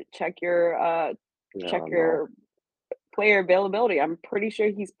cleared. Check No, your player availability. I'm pretty sure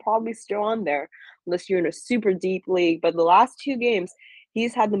he's probably still on there unless you're in a super deep league. But the last 2 games,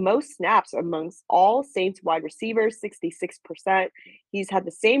 he's had the most snaps amongst all Saints wide receivers, 66%. He's had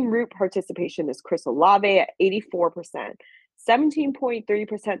the same route participation as Chris Olave at 84%,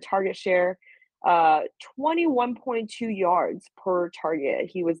 17.3% target share, 21.2 yards per target.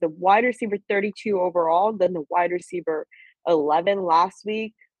 He was the wide receiver 32 overall, then the wide receiver 11 last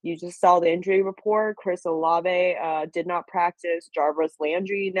week. You just saw the injury report. Chris Olave did not practice. Jarvis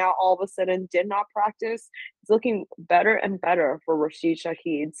Landry now all of a sudden did not practice. It's looking better and better for Rashid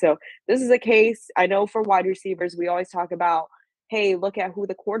Shaheed. So this is a case, I know for wide receivers, we always talk about, hey, look at who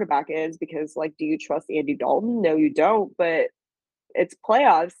the quarterback is because, like, do you trust Andy Dalton? No, you don't. But it's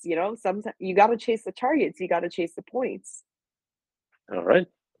playoffs, sometimes you got to chase the targets. You got to chase the points. All right.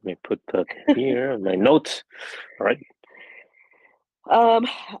 Let me put that here in my notes. All right.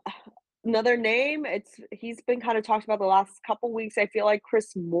 Another name, he's been kind of talked about the last couple weeks. I feel like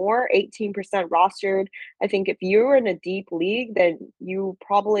Chris Moore, 18% rostered. I think if you're in a deep league, then you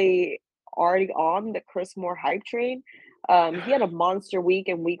probably already on the Chris Moore hype train. He had a monster week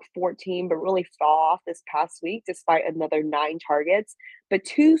in week 14, but really fell off this past week despite another 9 targets. But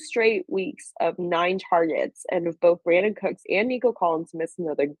 2 straight weeks of 9 targets, and if both Brandon Cooks and Nico Collins miss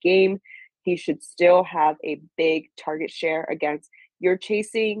another game, he should still have a big target share against. You're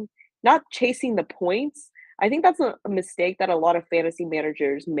not chasing the points. I think that's a mistake that a lot of fantasy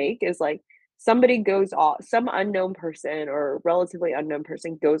managers make is like somebody goes off, some unknown person or relatively unknown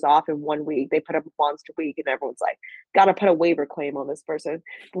person goes off in 1 week. They put up a monster week and everyone's like, got to put a waiver claim on this person.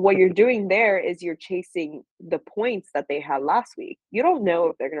 But what you're doing there is you're chasing the points that they had last week. You don't know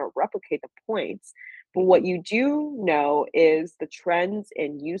if they're going to replicate the points. But what you do know is the trends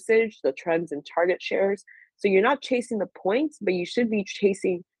in usage, the trends in target shares. So you're not chasing the points, but you should be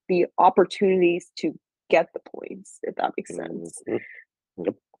chasing the opportunities to get the points, if that makes sense. Mm-hmm.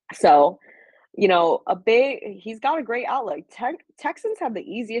 Yep. So, he's got a great outlook. Texans have the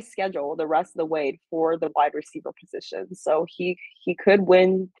easiest schedule the rest of the way for the wide receiver position. So he could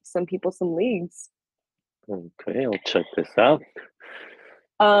win some people some leagues. Okay, I'll check this out.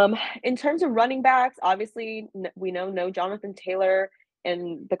 In terms of running backs, obviously we know no Jonathan Taylor,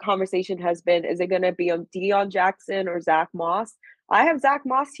 and the conversation has been, is it going to be on Deion Jackson or Zach Moss? I have Zach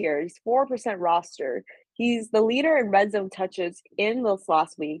Moss here. He's 4% rostered. He's the leader in red zone touches in this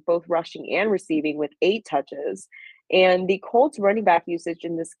last week, both rushing and receiving with 8 touches. And the Colts running back usage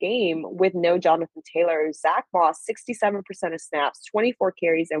in this game with no Jonathan Taylor, Zach Moss, 67% of snaps, 24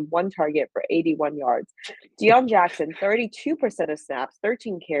 carries, and 1 target for 81 yards. Deion Jackson, 32% of snaps,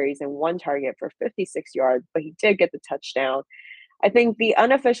 13 carries, and 1 target for 56 yards, but he did get the touchdown. I think the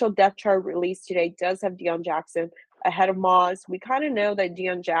unofficial depth chart released today does have Deion Jackson ahead of Moss. We kind of know that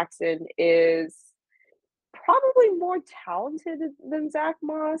Deion Jackson is probably more talented than Zach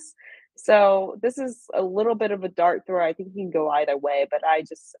Moss. So this is a little bit of a dart throw. I think he can go either way, but I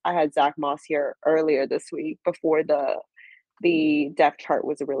had Zach Moss here earlier this week before the depth chart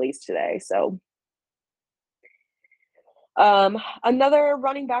was released today. So another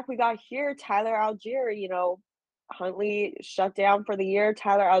running back we got here, Tyler Algier, Huntley shut down for the year.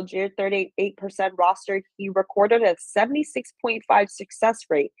 Tyler Algier, 38% rostered. He recorded a 76.5 success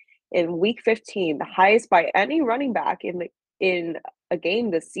rate in week 15, the highest by any running back in a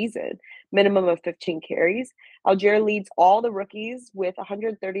game this season, minimum of 15 carries. Algier leads all the rookies with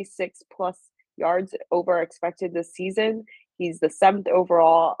 136 plus yards over expected this season. He's the 7th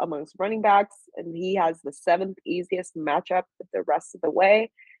overall amongst running backs, and he has the 7th easiest matchup the rest of the way.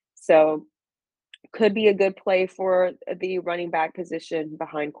 So could be a good play for the running back position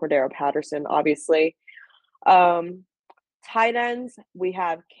behind Cordero Patterson, obviously. Tight ends, we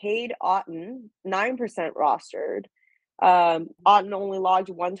have Cade Otton, 9% rostered. Otton only logged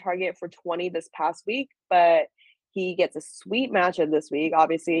 1 target for 20 this past week, but he gets a sweet matchup this week,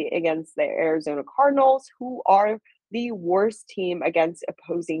 obviously, against the Arizona Cardinals, who are the worst team against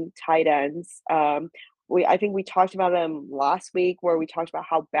opposing tight ends. I think we talked about them last week, where we talked about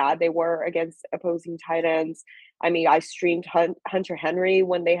how bad they were against opposing tight ends. I mean, I streamed Hunter Henry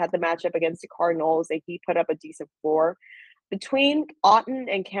when they had the matchup against the Cardinals, and he put up a decent floor. Between Otten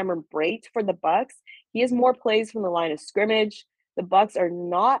and Cameron Brate for the Bucks, he has more plays from the line of scrimmage. The Bucks are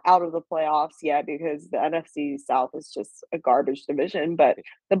not out of the playoffs yet because the NFC South is just a garbage division, but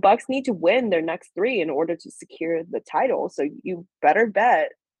the Bucks need to win their next 3 in order to secure the title. So you better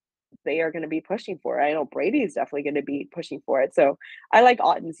bet they are going to be pushing for it. I know Brady is definitely going to be pushing for it. So I like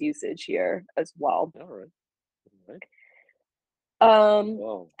Otten's usage here as well. All right.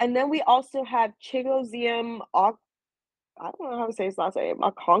 Wow. And then we also have Chigoziem, I don't know how to say his last name,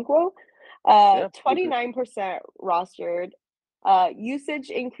 Okonkwo, 29% rostered. Usage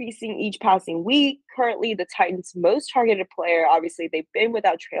increasing each passing week. Currently, the Titans' most targeted player. Obviously, they've been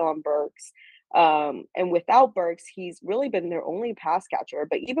without Treylon Burks. And without Burks, he's really been their only pass catcher.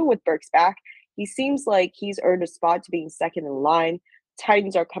 But even with Burks back, he seems like he's earned a spot to being second in line.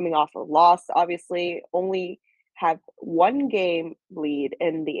 Titans are coming off a loss, obviously, only have 1 game lead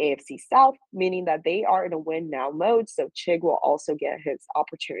in the AFC South, meaning that they are in a win now mode. So Chig will also get his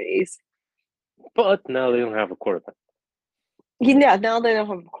opportunities. But now they don't have a quarterback. Yeah, now they don't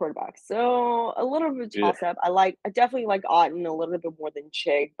have a quarterback. So a little bit of toss up. I definitely like Otten a little bit more than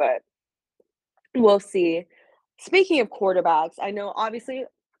Chig, but we'll see. Speaking of quarterbacks, I know obviously a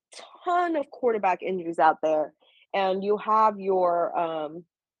ton of quarterback injuries out there, and you have your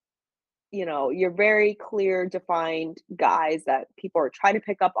your very clear defined guys that people are trying to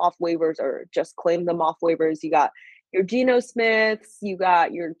pick up off waivers or just claim them off waivers. You got your Geno Smiths, you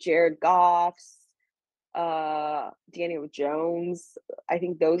got your Jared Goffs, Daniel Jones. I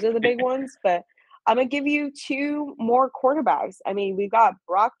think those are the big ones, but I'm gonna give you 2 more quarterbacks. I mean, we've got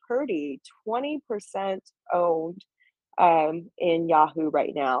Brock Purdy, 20% owned in Yahoo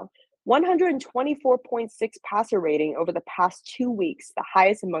right now. 124.6 passer rating over the past 2 weeks, the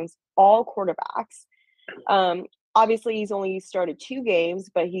highest amongst all quarterbacks. Obviously, he's only started 2 games,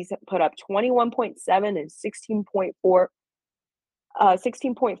 but he's put up 21.7 and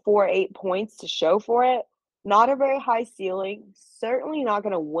 16.48 points to show for it. Not a very high ceiling, certainly not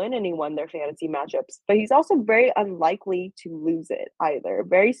going to win anyone their fantasy matchups, but he's also very unlikely to lose it either.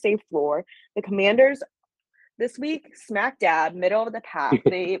 Very safe floor. The Commanders this week, smack dab, middle of the pack,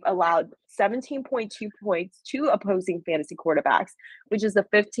 they've allowed 17.2 points to opposing fantasy quarterbacks, which is the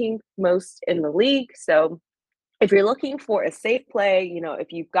 15th most in the league. So if you're looking for a safe play,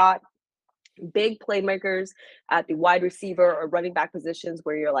 if you've got big playmakers at the wide receiver or running back positions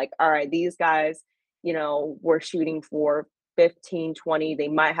where you're like, all right, these guys, we're shooting for 15, 20, they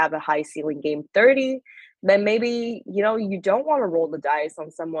might have a high ceiling game 30, then maybe, you don't want to roll the dice on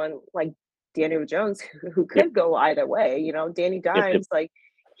someone like Daniel Jones, who could go either way. Danny Dimes, like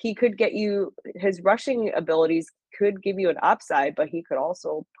he could get you, his rushing abilities could give you an upside, but he could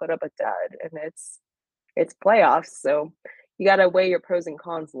also put up a dud, and it's playoffs. So you got to weigh your pros and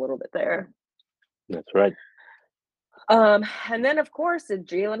cons a little bit there. That's right. And then of course, if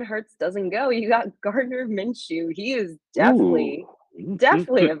Jalen Hurts doesn't go, you got Gardner Minshew. He is definitely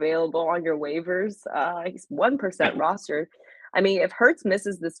available on your waivers. He's 1% rostered. I mean, if Hurts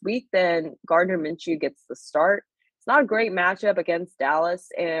misses this week, then Gardner Minshew gets the start. It's not a great matchup against Dallas,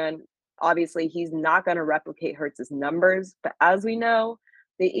 and obviously he's not going to replicate Hurts' numbers. But as we know,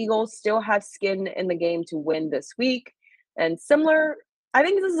 the Eagles still have skin in the game to win this week. And I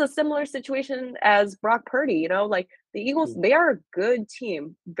think this is a similar situation as Brock Purdy. Like the Eagles, they are a good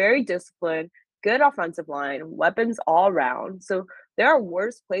team, very disciplined, good offensive line, weapons all around. So there are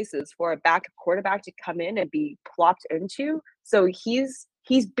worse places for a backup quarterback to come in and be plopped into. So he's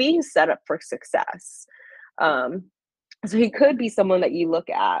being set up for success. So he could be someone that you look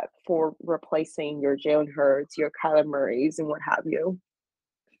at for replacing your Jalen Hurts, your Kyler Murrays, and what have you.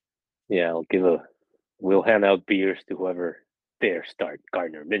 Yeah, we'll hand out beers to whoever dare start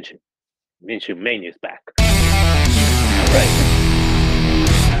Gardner Minshew. Minshew Mania's back.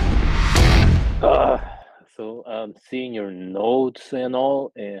 All right. So seeing your notes and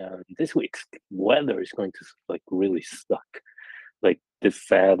all, and this week's weather is going to really suck. Like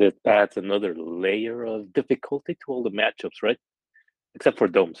this adds another layer of difficulty to all the matchups, right? Except for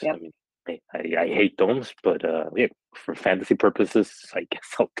domes. Yep. I mean, I hate domes, but for fantasy purposes, I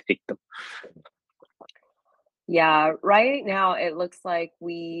guess I'll take them. Yeah, right now it looks like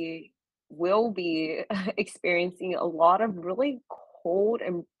we will be experiencing a lot of really cold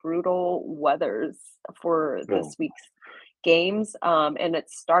and brutal weathers for this week's games. And it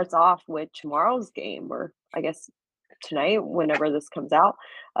starts off with tomorrow's game, or I guess tonight, whenever this comes out.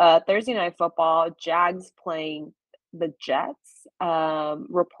 Thursday Night Football, Jags playing the Jets.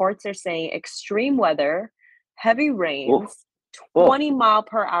 Reports are saying extreme weather, heavy Oh, rains, oh,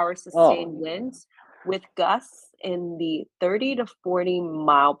 20-mile-per-hour oh, sustained winds with gusts in the 30 to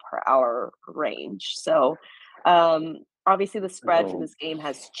 40-mile-per-hour range. So, obviously, the spread for oh, this game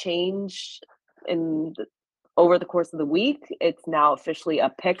has changed over the course of the week. It's now officially a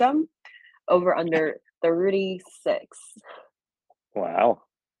pick 'em over under 36. wow.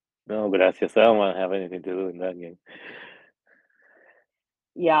 No, gracias. I don't want to have anything to do in that game.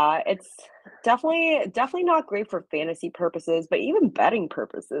 Yeah, it's definitely not great for fantasy purposes, but even betting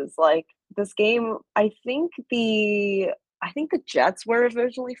purposes. Like this game, I think the Jets were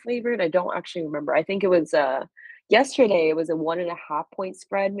originally favored. I don't actually remember. I think it was yesterday it was a 1.5 point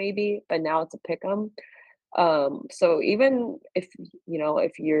spread maybe, but now it's a pick 'em. So even if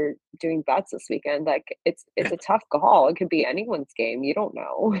you're doing bets this weekend, like it's a tough call. It could be anyone's game. You don't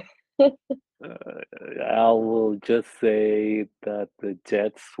know. I will just say that the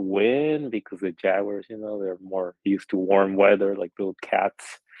Jets win because the Jaguars, they're more used to warm weather, like little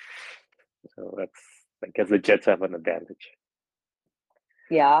cats. So I guess the Jets have an advantage.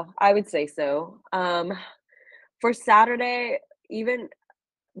 Yeah, I would say so. For Saturday, even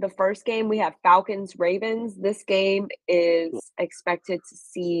the first game, we have Falcons Ravens. This game is expected to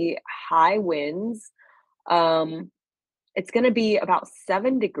see high winds. Um, it's going to be about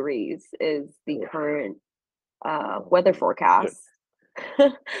 7 degrees is the Oh, current oh, weather good. forecast.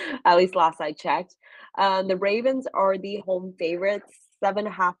 At least last I checked. The Ravens are the home favorites,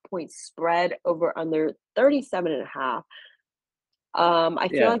 7.5 point spread over under 37.5. I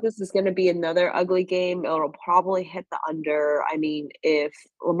feel Yeah, like this is going to be another ugly game. It'll probably hit the under. I mean, if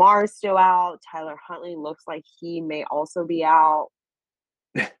Lamar is still out, Tyler Huntley looks like he may also be out.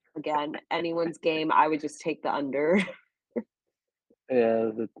 Again, anyone's game. I would just take the under.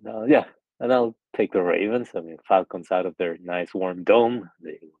 yeah, and I'll take the Ravens. I mean, Falcons out of their nice warm dome,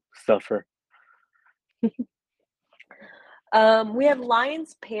 they suffer. We have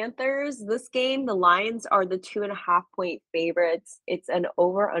Lions Panthers. This game, the Lions are the 2.5 point favorites. It's an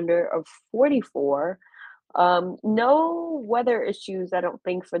over under of 44. No weather issues, I don't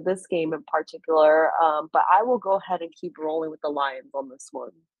think, for this game in particular. But I will go ahead and keep rolling with the Lions on this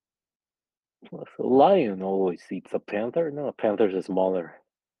one. Well, so Lion always eats a panther. No, a panther's a smaller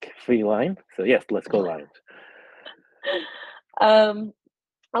feline. So yes, let's go Lions. Um,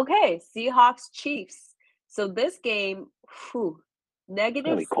 okay, Seahawks Chiefs. So this game, It's gonna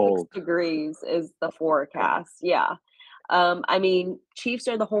negative be 6 cold. degrees is the Okay. forecast. Yeah. I mean, Chiefs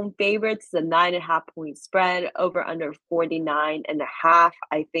are the home favorites, the 9.5 point spread over under 49.5.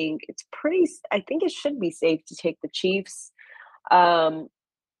 I think it should be safe to take the Chiefs. Um,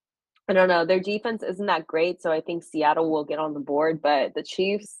 I don't know. Their defense isn't that great, so I think Seattle will get on the board. But the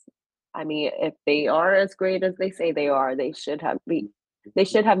Chiefs, I mean, if they are as great as they say they are, they should have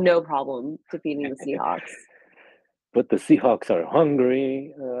no problem defeating the Seahawks. But the Seahawks are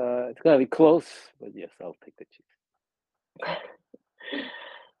hungry. It's gonna be close, but yes, I'll take the Chiefs.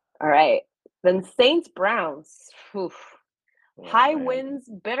 All right. Then Saints Browns. Oof. Oh High man, winds,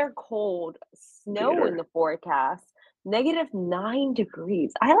 bitter cold, snow in bitter. the forecast, -9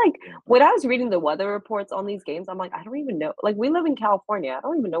 degrees. When I was reading the weather reports on these games, I'm like, I don't even know. Like, we live in California. I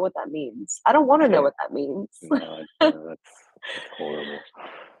don't even know what that means. I don't want to know what that means. No, that's horrible.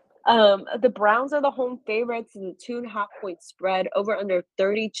 The Browns are the home favorites in the 2.5 point spread over under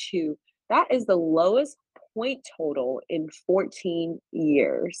 32. That is the lowest point total in 14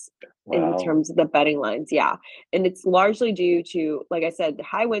 years in Wow. terms of the betting lines. Yeah. And it's largely due to, like I said, the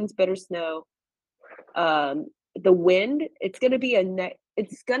high winds, bitter snow. The wind, it's gonna be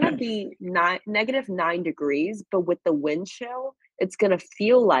 -9 degrees, but with the wind chill, it's gonna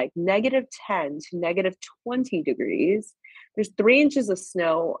feel like -10 to -20 degrees. There's 3 inches of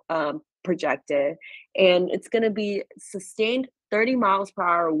snow projected, and it's gonna be sustained 30 miles per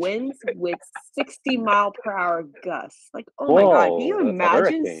hour winds with 60-mile-per-hour gusts. Like, oh my God, can Whoa, you that's a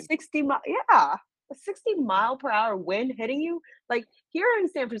imagine hurricane. 60 mile? Yeah, a 60-mile-per-hour wind hitting you. Like here in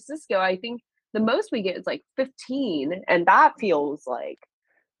San Francisco, I think the most we get is like 15, and that feels like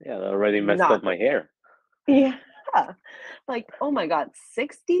Yeah, that already messed not up great. my hair. Yeah. Like, oh my God,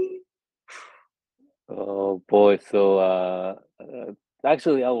 60? Oh boy, so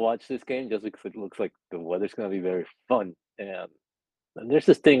actually I'll watch this game just because it looks like the weather's gonna be very fun. And there's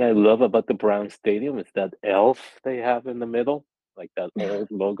this thing I love about the Brown Stadium, it's that elf they have in the middle, like that old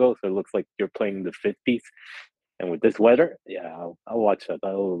logo, so it looks like you're playing in the 50s. And with this weather, yeah, I'll watch that.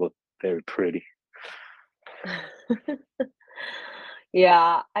 That'll look very pretty.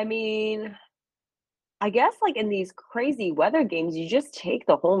 Yeah, I mean, I guess like in these crazy weather games, you just take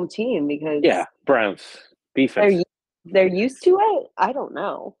the home team because Yeah, Browns they're defense. they're used to it. I don't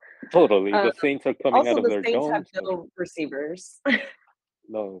know. Totally. Uh, The Saints are coming out Also, of the their Saints have dome, so no receivers.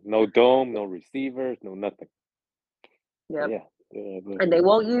 no dome, no receivers, no nothing. So Yep. yeah. And they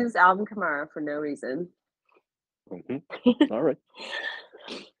won't use Alvin Kamara for no reason. Mhm. All right.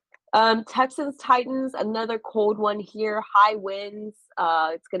 Texans Titans, another cold one here. High winds.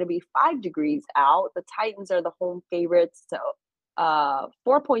 It's going to be 5 degrees out. The Titans are the home favorites. So,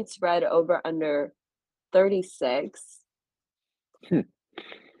 4 point spread over under 36.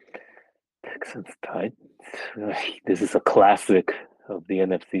 Texans Titans. This is a classic of the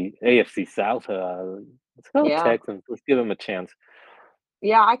AFC South. Let's go Yeah. Texans. Let's give them a chance.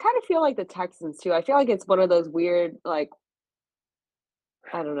 Yeah, I kind of feel like the Texans too. I feel like it's one of those weird, like,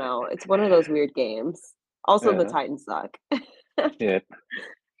 I don't know. It's one of those weird games. Also, the Uh, Titans suck. yeah.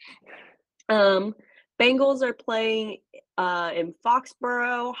 Um, Bengals are playing in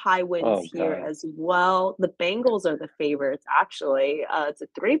Foxborough. High winds Oh here God. as well. The Bengals are the favorites, actually. It's a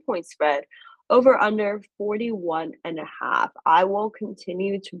 3 point spread over under 41.5. I will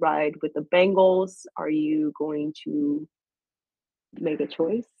continue to ride with the Bengals. Are you going to make a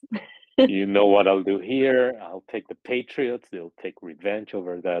choice? You know what I'll do here? I'll take the Patriots. They'll take revenge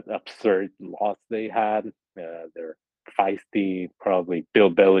over that absurd loss they had. They're feisty. Probably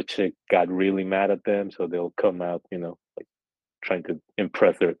Bill Belichick got really mad at them, so they'll come out, like trying to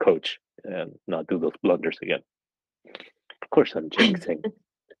impress their coach and not do those blunders again. Of course, I'm jinxing the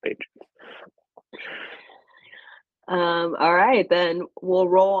Patriots. All right, then we'll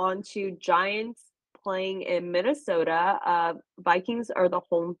roll on to Giants playing in Minnesota. Vikings are the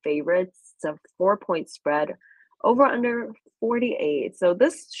home favorites. It's a 4 point spread over under 48. So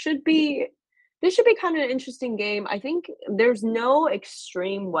this should be kind of an interesting game. I think there's no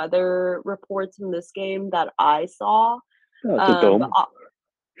extreme weather reports in this game that I saw. Oh, it's a But dome.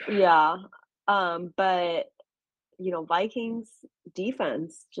 yeah, but Vikings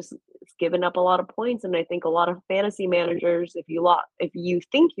defense just is giving up a lot of points, and I think a lot of fantasy managers, if you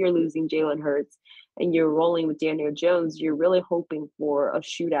think you're losing Jalen Hurts and you're rolling with Daniel Jones, you're really hoping for a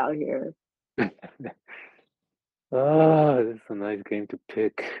shootout here. Oh, this is a nice game to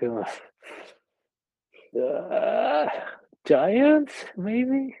pick. Uh, Giants,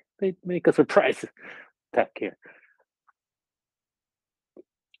 maybe they make a surprise attack here.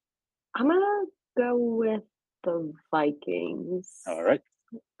 I'm gonna go with the Vikings. All right.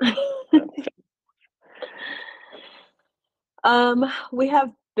 We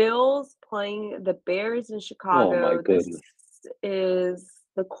have Bills playing the Bears in Oh my Chicago. This goodness. is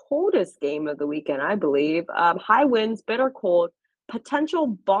the coldest game of the weekend, I believe. High winds, bitter cold, potential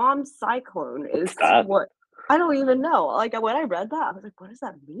bomb cyclone What's is that? what I don't even know. Like when I read that, I was like, what does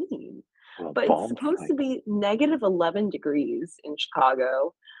that mean? A But it's bomb supposed to cycle. be negative 11 degrees in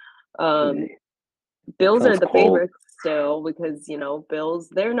Chicago. Um, Hey, that Bills are sounds the cold. favorites still because Bills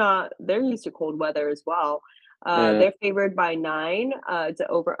they're used to cold weather as well. Yeah, They're favored by 9. It's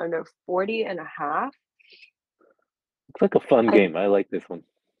over under 40.5. it's like a fun I game. I like this one.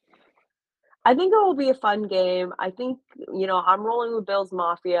 I think it will be a fun game. I think I'm rolling with Bills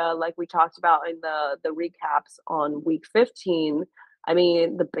Mafia like we talked about in the recaps on week 15. I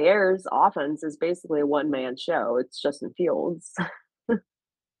mean, the Bears offense is basically a one-man show. It's Justin Fields.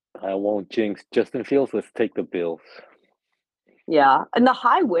 I won't jinx Justin Fields. Let's take the Bills. Yeah, and the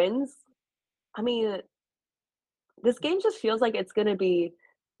high winds. I mean, this game just feels like it's going to be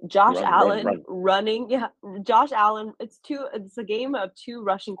Josh Run, run, Allen run. running. Yeah, Josh Allen. It's a game of two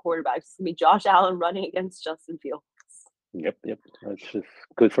rushing quarterbacks. It's going to be Josh Allen running against Justin Fields. Yep. That's just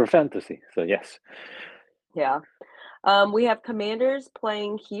good for fantasy. So yes. Yeah. We have Commanders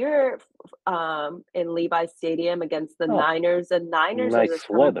playing here in Levi Stadium against the Oh, Niners. The Niners are the nice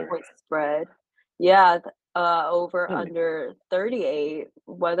seven weather. point spread. Yeah, over I mean, under 38.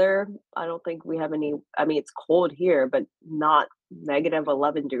 Weather, I don't think we have any. I mean, it's cold here, but not negative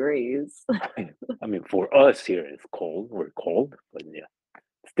 11 degrees. I mean, for us here, it's cold. We're cold, but yeah,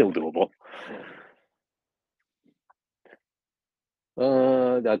 still doable.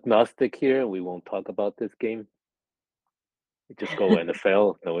 Agnostic here. We won't talk about this game. We just go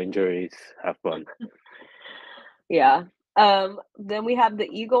NFL. No injuries. Have fun. Yeah. Then we have the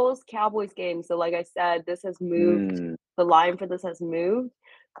Eagles Cowboys game. So, like I said, this has moved. Mm, The line for this has moved.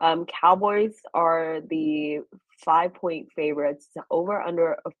 Cowboys are the 5 point favorites over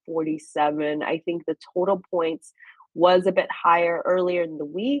under a 47. I think the total points was a bit higher earlier in the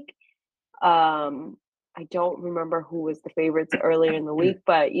week. I don't remember who was the favorites earlier in the week,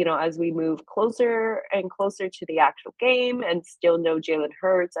 but as we move closer and closer to the actual game and still no Jalen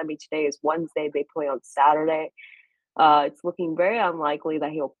Hurts. I mean, today is Wednesday, they play on Saturday. It's looking very unlikely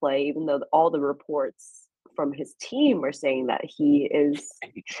that he'll play, even though all the reports from his team are saying that he is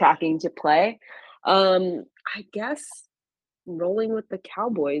tracking to play. I guess rolling with the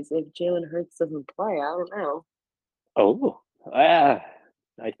Cowboys if Jalen Hurts doesn't play. I don't know. Oh, ah,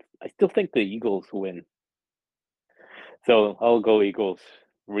 I still think the Eagles win. So I'll go Eagles,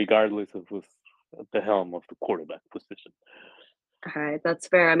 regardless of who's at the helm of the quarterback position. All right, that's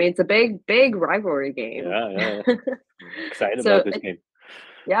fair. I mean, it's a big rivalry game. Yeah. Excited So about this game.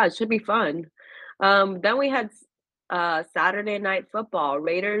 yeah, it should be fun. Then we had Saturday night football,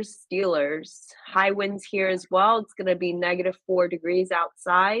 Raiders, Steelers. High winds here as well. It's going to be -4 degrees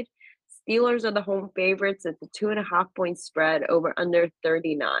outside. Steelers are the home favorites. It's a 2.5-point spread over under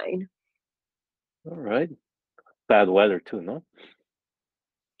 39. All right. Bad weather too, no?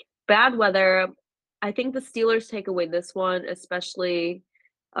 Bad weather. I think the Steelers take away this one, especially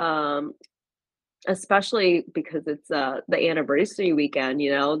because it's the anniversary weekend.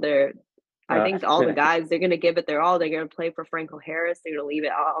 You know, I think all the guys, they're going to give it their all. They're going to play for Franco Harris. They're going to leave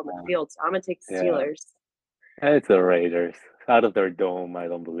it all on the field. So I'm going to take the Steelers. It's the Raiders. Out of their dome, I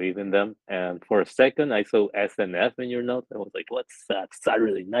don't believe in them. And for a second, I saw SNF in your notes. I was like, what's that?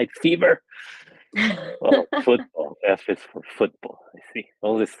 Saturday Night Fever? Oh, football. F is for football. I see.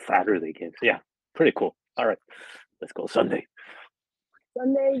 All these Saturday games. Yeah, pretty cool. All right, let's go Sunday.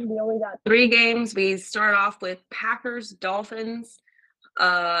 Sunday, we only got 3 games. We start off with Packers, Dolphins.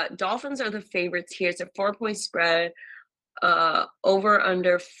 Dolphins are the favorites here. It's a 4-point spread, over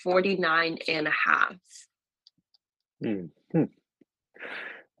under 49.5. Well,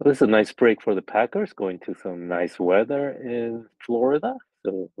 this is a nice break for the Packers, going to some nice weather in Florida.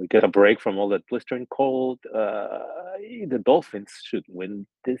 So we get a break from all that blistering cold. The Dolphins should win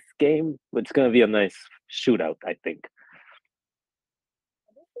this game. It's going to be a nice shootout, I think.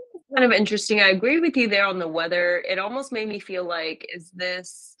 Kind of interesting. I agree with you there on the weather. It almost made me feel like, is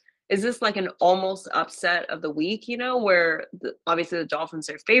this like an almost upset of the week, you know, where obviously the Dolphins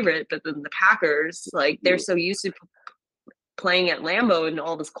are favorite, but then the Packers, like, they're so used to playing at Lambeau in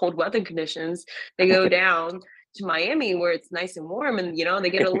all this cold weather conditions. They go down to Miami where it's nice and warm, and, you know, they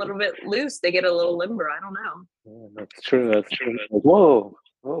get a little bit loose. They get a little limber. I don't know. Yeah, that's true. Whoa,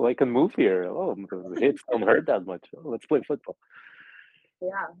 I can move here. Oh, the hits don't hurt that much. Oh, let's play football.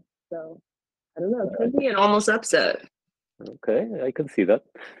 Yeah. So I don't know. It could be an almost upset. Okay, I can see that.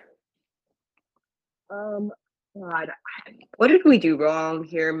 God, what did we do wrong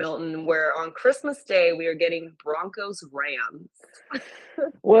here, Milton? Where on Christmas Day we are getting Broncos Rams.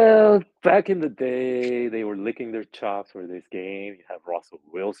 Well, back in the day, they were licking their chops for this game. You have Russell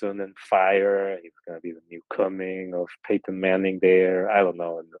Wilson and fire. He's going to be the new coming of Peyton Manning there. I don't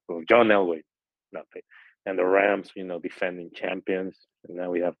know. And John Elway, not Peyton. And the Rams, you know, defending champions. And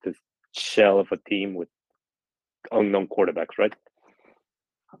now we have this shell of a team with unknown quarterbacks, right?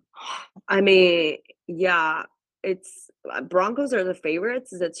 I mean, yeah, it's Broncos are the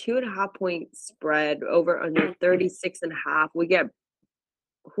favorites. It's a 2.5-point spread over under 36.5. We get,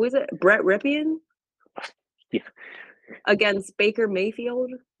 who is it? Brett Ripien? Yeah. Against Baker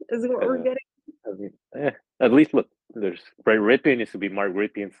Mayfield is what we're getting. I mean, at least look, there's Brett Ripien used to be Mark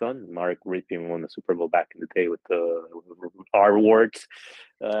Ripien's son. Mark Ripien won the Super Bowl back in the day with the R words.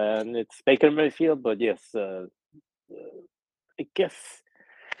 And it's Baker Mayfield, but yes, I guess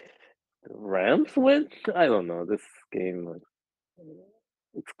the Rams win? I don't know. This game,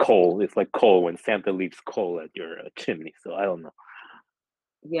 it's coal. It's like coal when Santa leaves coal at your chimney. So I don't know.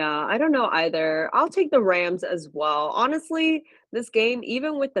 Yeah, I don't know either. I'll take the Rams as well. Honestly, this game,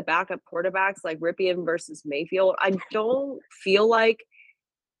 even with the backup quarterbacks like Ripien versus Mayfield, I don't feel like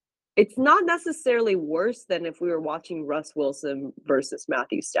it's not necessarily worse than if we were watching Russ Wilson versus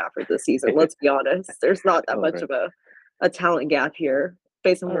Matthew Stafford this season. Let's be honest. There's not that much of a talent gap here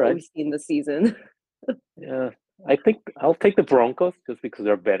based on what we've seen this season. Yeah, I think I'll take the Broncos just because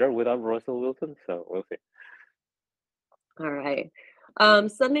they're better without Russell Wilson. So we'll see. All right.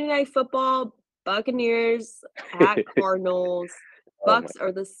 Sunday Night Football, Buccaneers at Cardinals. Bucks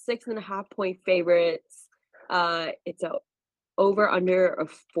are the 6.5-point favorites. It's a over under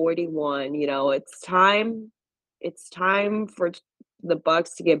of 41. You know, it's time for the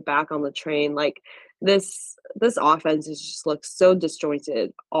Bucks to get back on the train. Like this offense has just looked so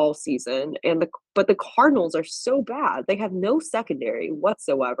disjointed all season, but the Cardinals are so bad. They have no secondary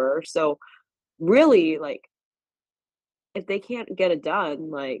whatsoever. So really, like, if they can't get it done,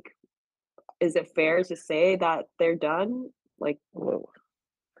 like, is it fair to say that they're done? Like, well,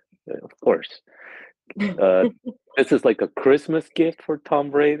 of course. This is like a Christmas gift for Tom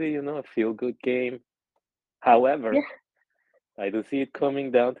Brady, you know, a feel-good game. However, I do see it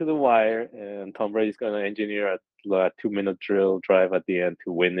coming down to the wire, and Tom Brady's going to engineer a 2-minute drill drive at the end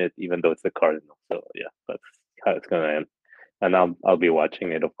to win it, even though it's the Cardinals. So yeah, that's how it's gonna end. And I'll be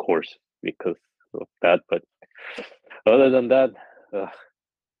watching it, of course, because of that. But other than that,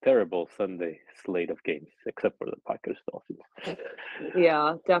 terrible Sunday slate of games, except for the Packers Dolphins.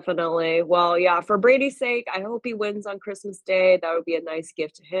 Yeah, definitely. Well, yeah, for Brady's sake, I hope he wins on Christmas Day. That would be a nice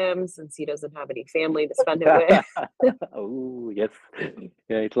gift to him since he doesn't have any family to spend it with. Oh yes,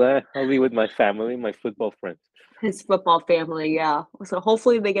 yeah. I'll be with my family, my football friends. His football family, yeah. So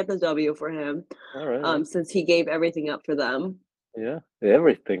hopefully they get the W for him, All right. since he gave everything up for them. Yeah,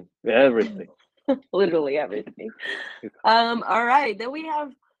 everything, everything. Literally everything. All right. Then we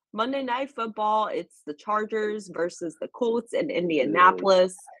have Monday Night Football. It's the Chargers versus the Colts in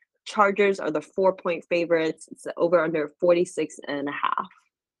Indianapolis. Chargers are the 4-point favorites. It's over under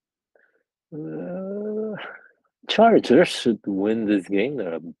 46.5. Chargers should win this game.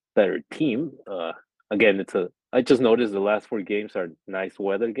 They're a better team. Again, I just noticed the last 4 games are nice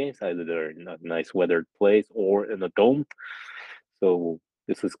weather games. Either they're in a nice weather place or in a dome. So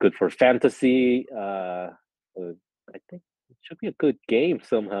this is good for fantasy. I think it should be a good game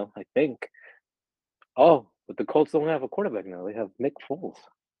somehow. I think. Oh, but the Colts don't have a quarterback now. They have Nick Foles.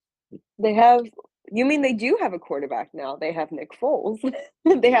 You mean they do have a quarterback now? They have Nick Foles.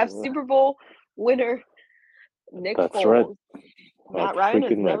 They have Super Bowl winner Nick That's Foles. right. Matt That's Ryan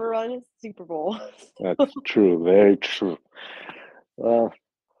has freaking right. never run a Super Bowl. That's true. Very true. Well,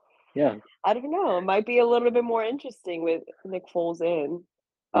 yeah. I don't know. It might be a little bit more interesting with Nick Foles in.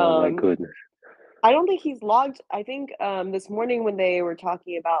 Oh my goodness. I don't think he's logged. I think this morning when they were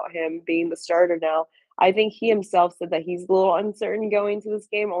talking about him being the starter now, I think he himself said that he's a little uncertain going to this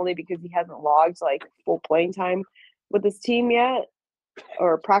game only because he hasn't logged like full playing time with his team yet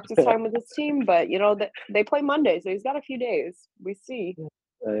or practice time with his team. But you know they play Monday, so he's got a few days. We see.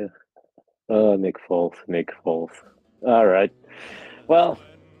 Nick Foles. Nick Foles. All right. Well,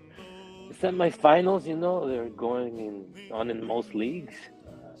 the semifinals, they're going on in most leagues.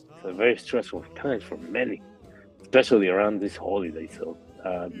 It's a very stressful time for many, especially around this holiday. So,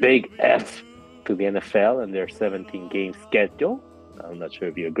 big F to the NFL and their 17-game schedule. I'm not sure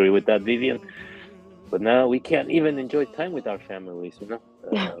if you agree with that, Vivian. But now we can't even enjoy time with our families. A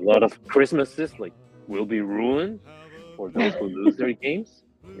lot of Christmases will be ruined for those who lose their games.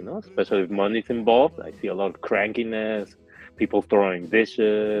 Especially if money's involved. I see a lot of crankiness, people throwing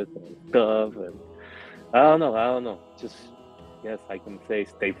dishes and stuff, and I don't know. Just yes, I can say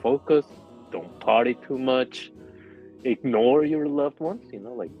stay focused, don't party too much, ignore your loved ones,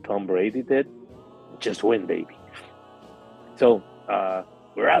 like Tom Brady did. Just win, baby. So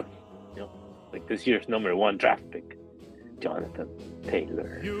we're out. Like this year's #1 draft pick, Jonathan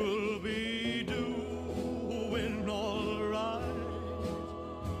Taylor. You'll be doing all right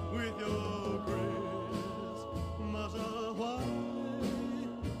with your Christmas white,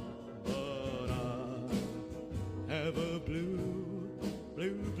 but I have a blue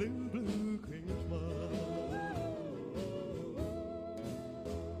Christmas.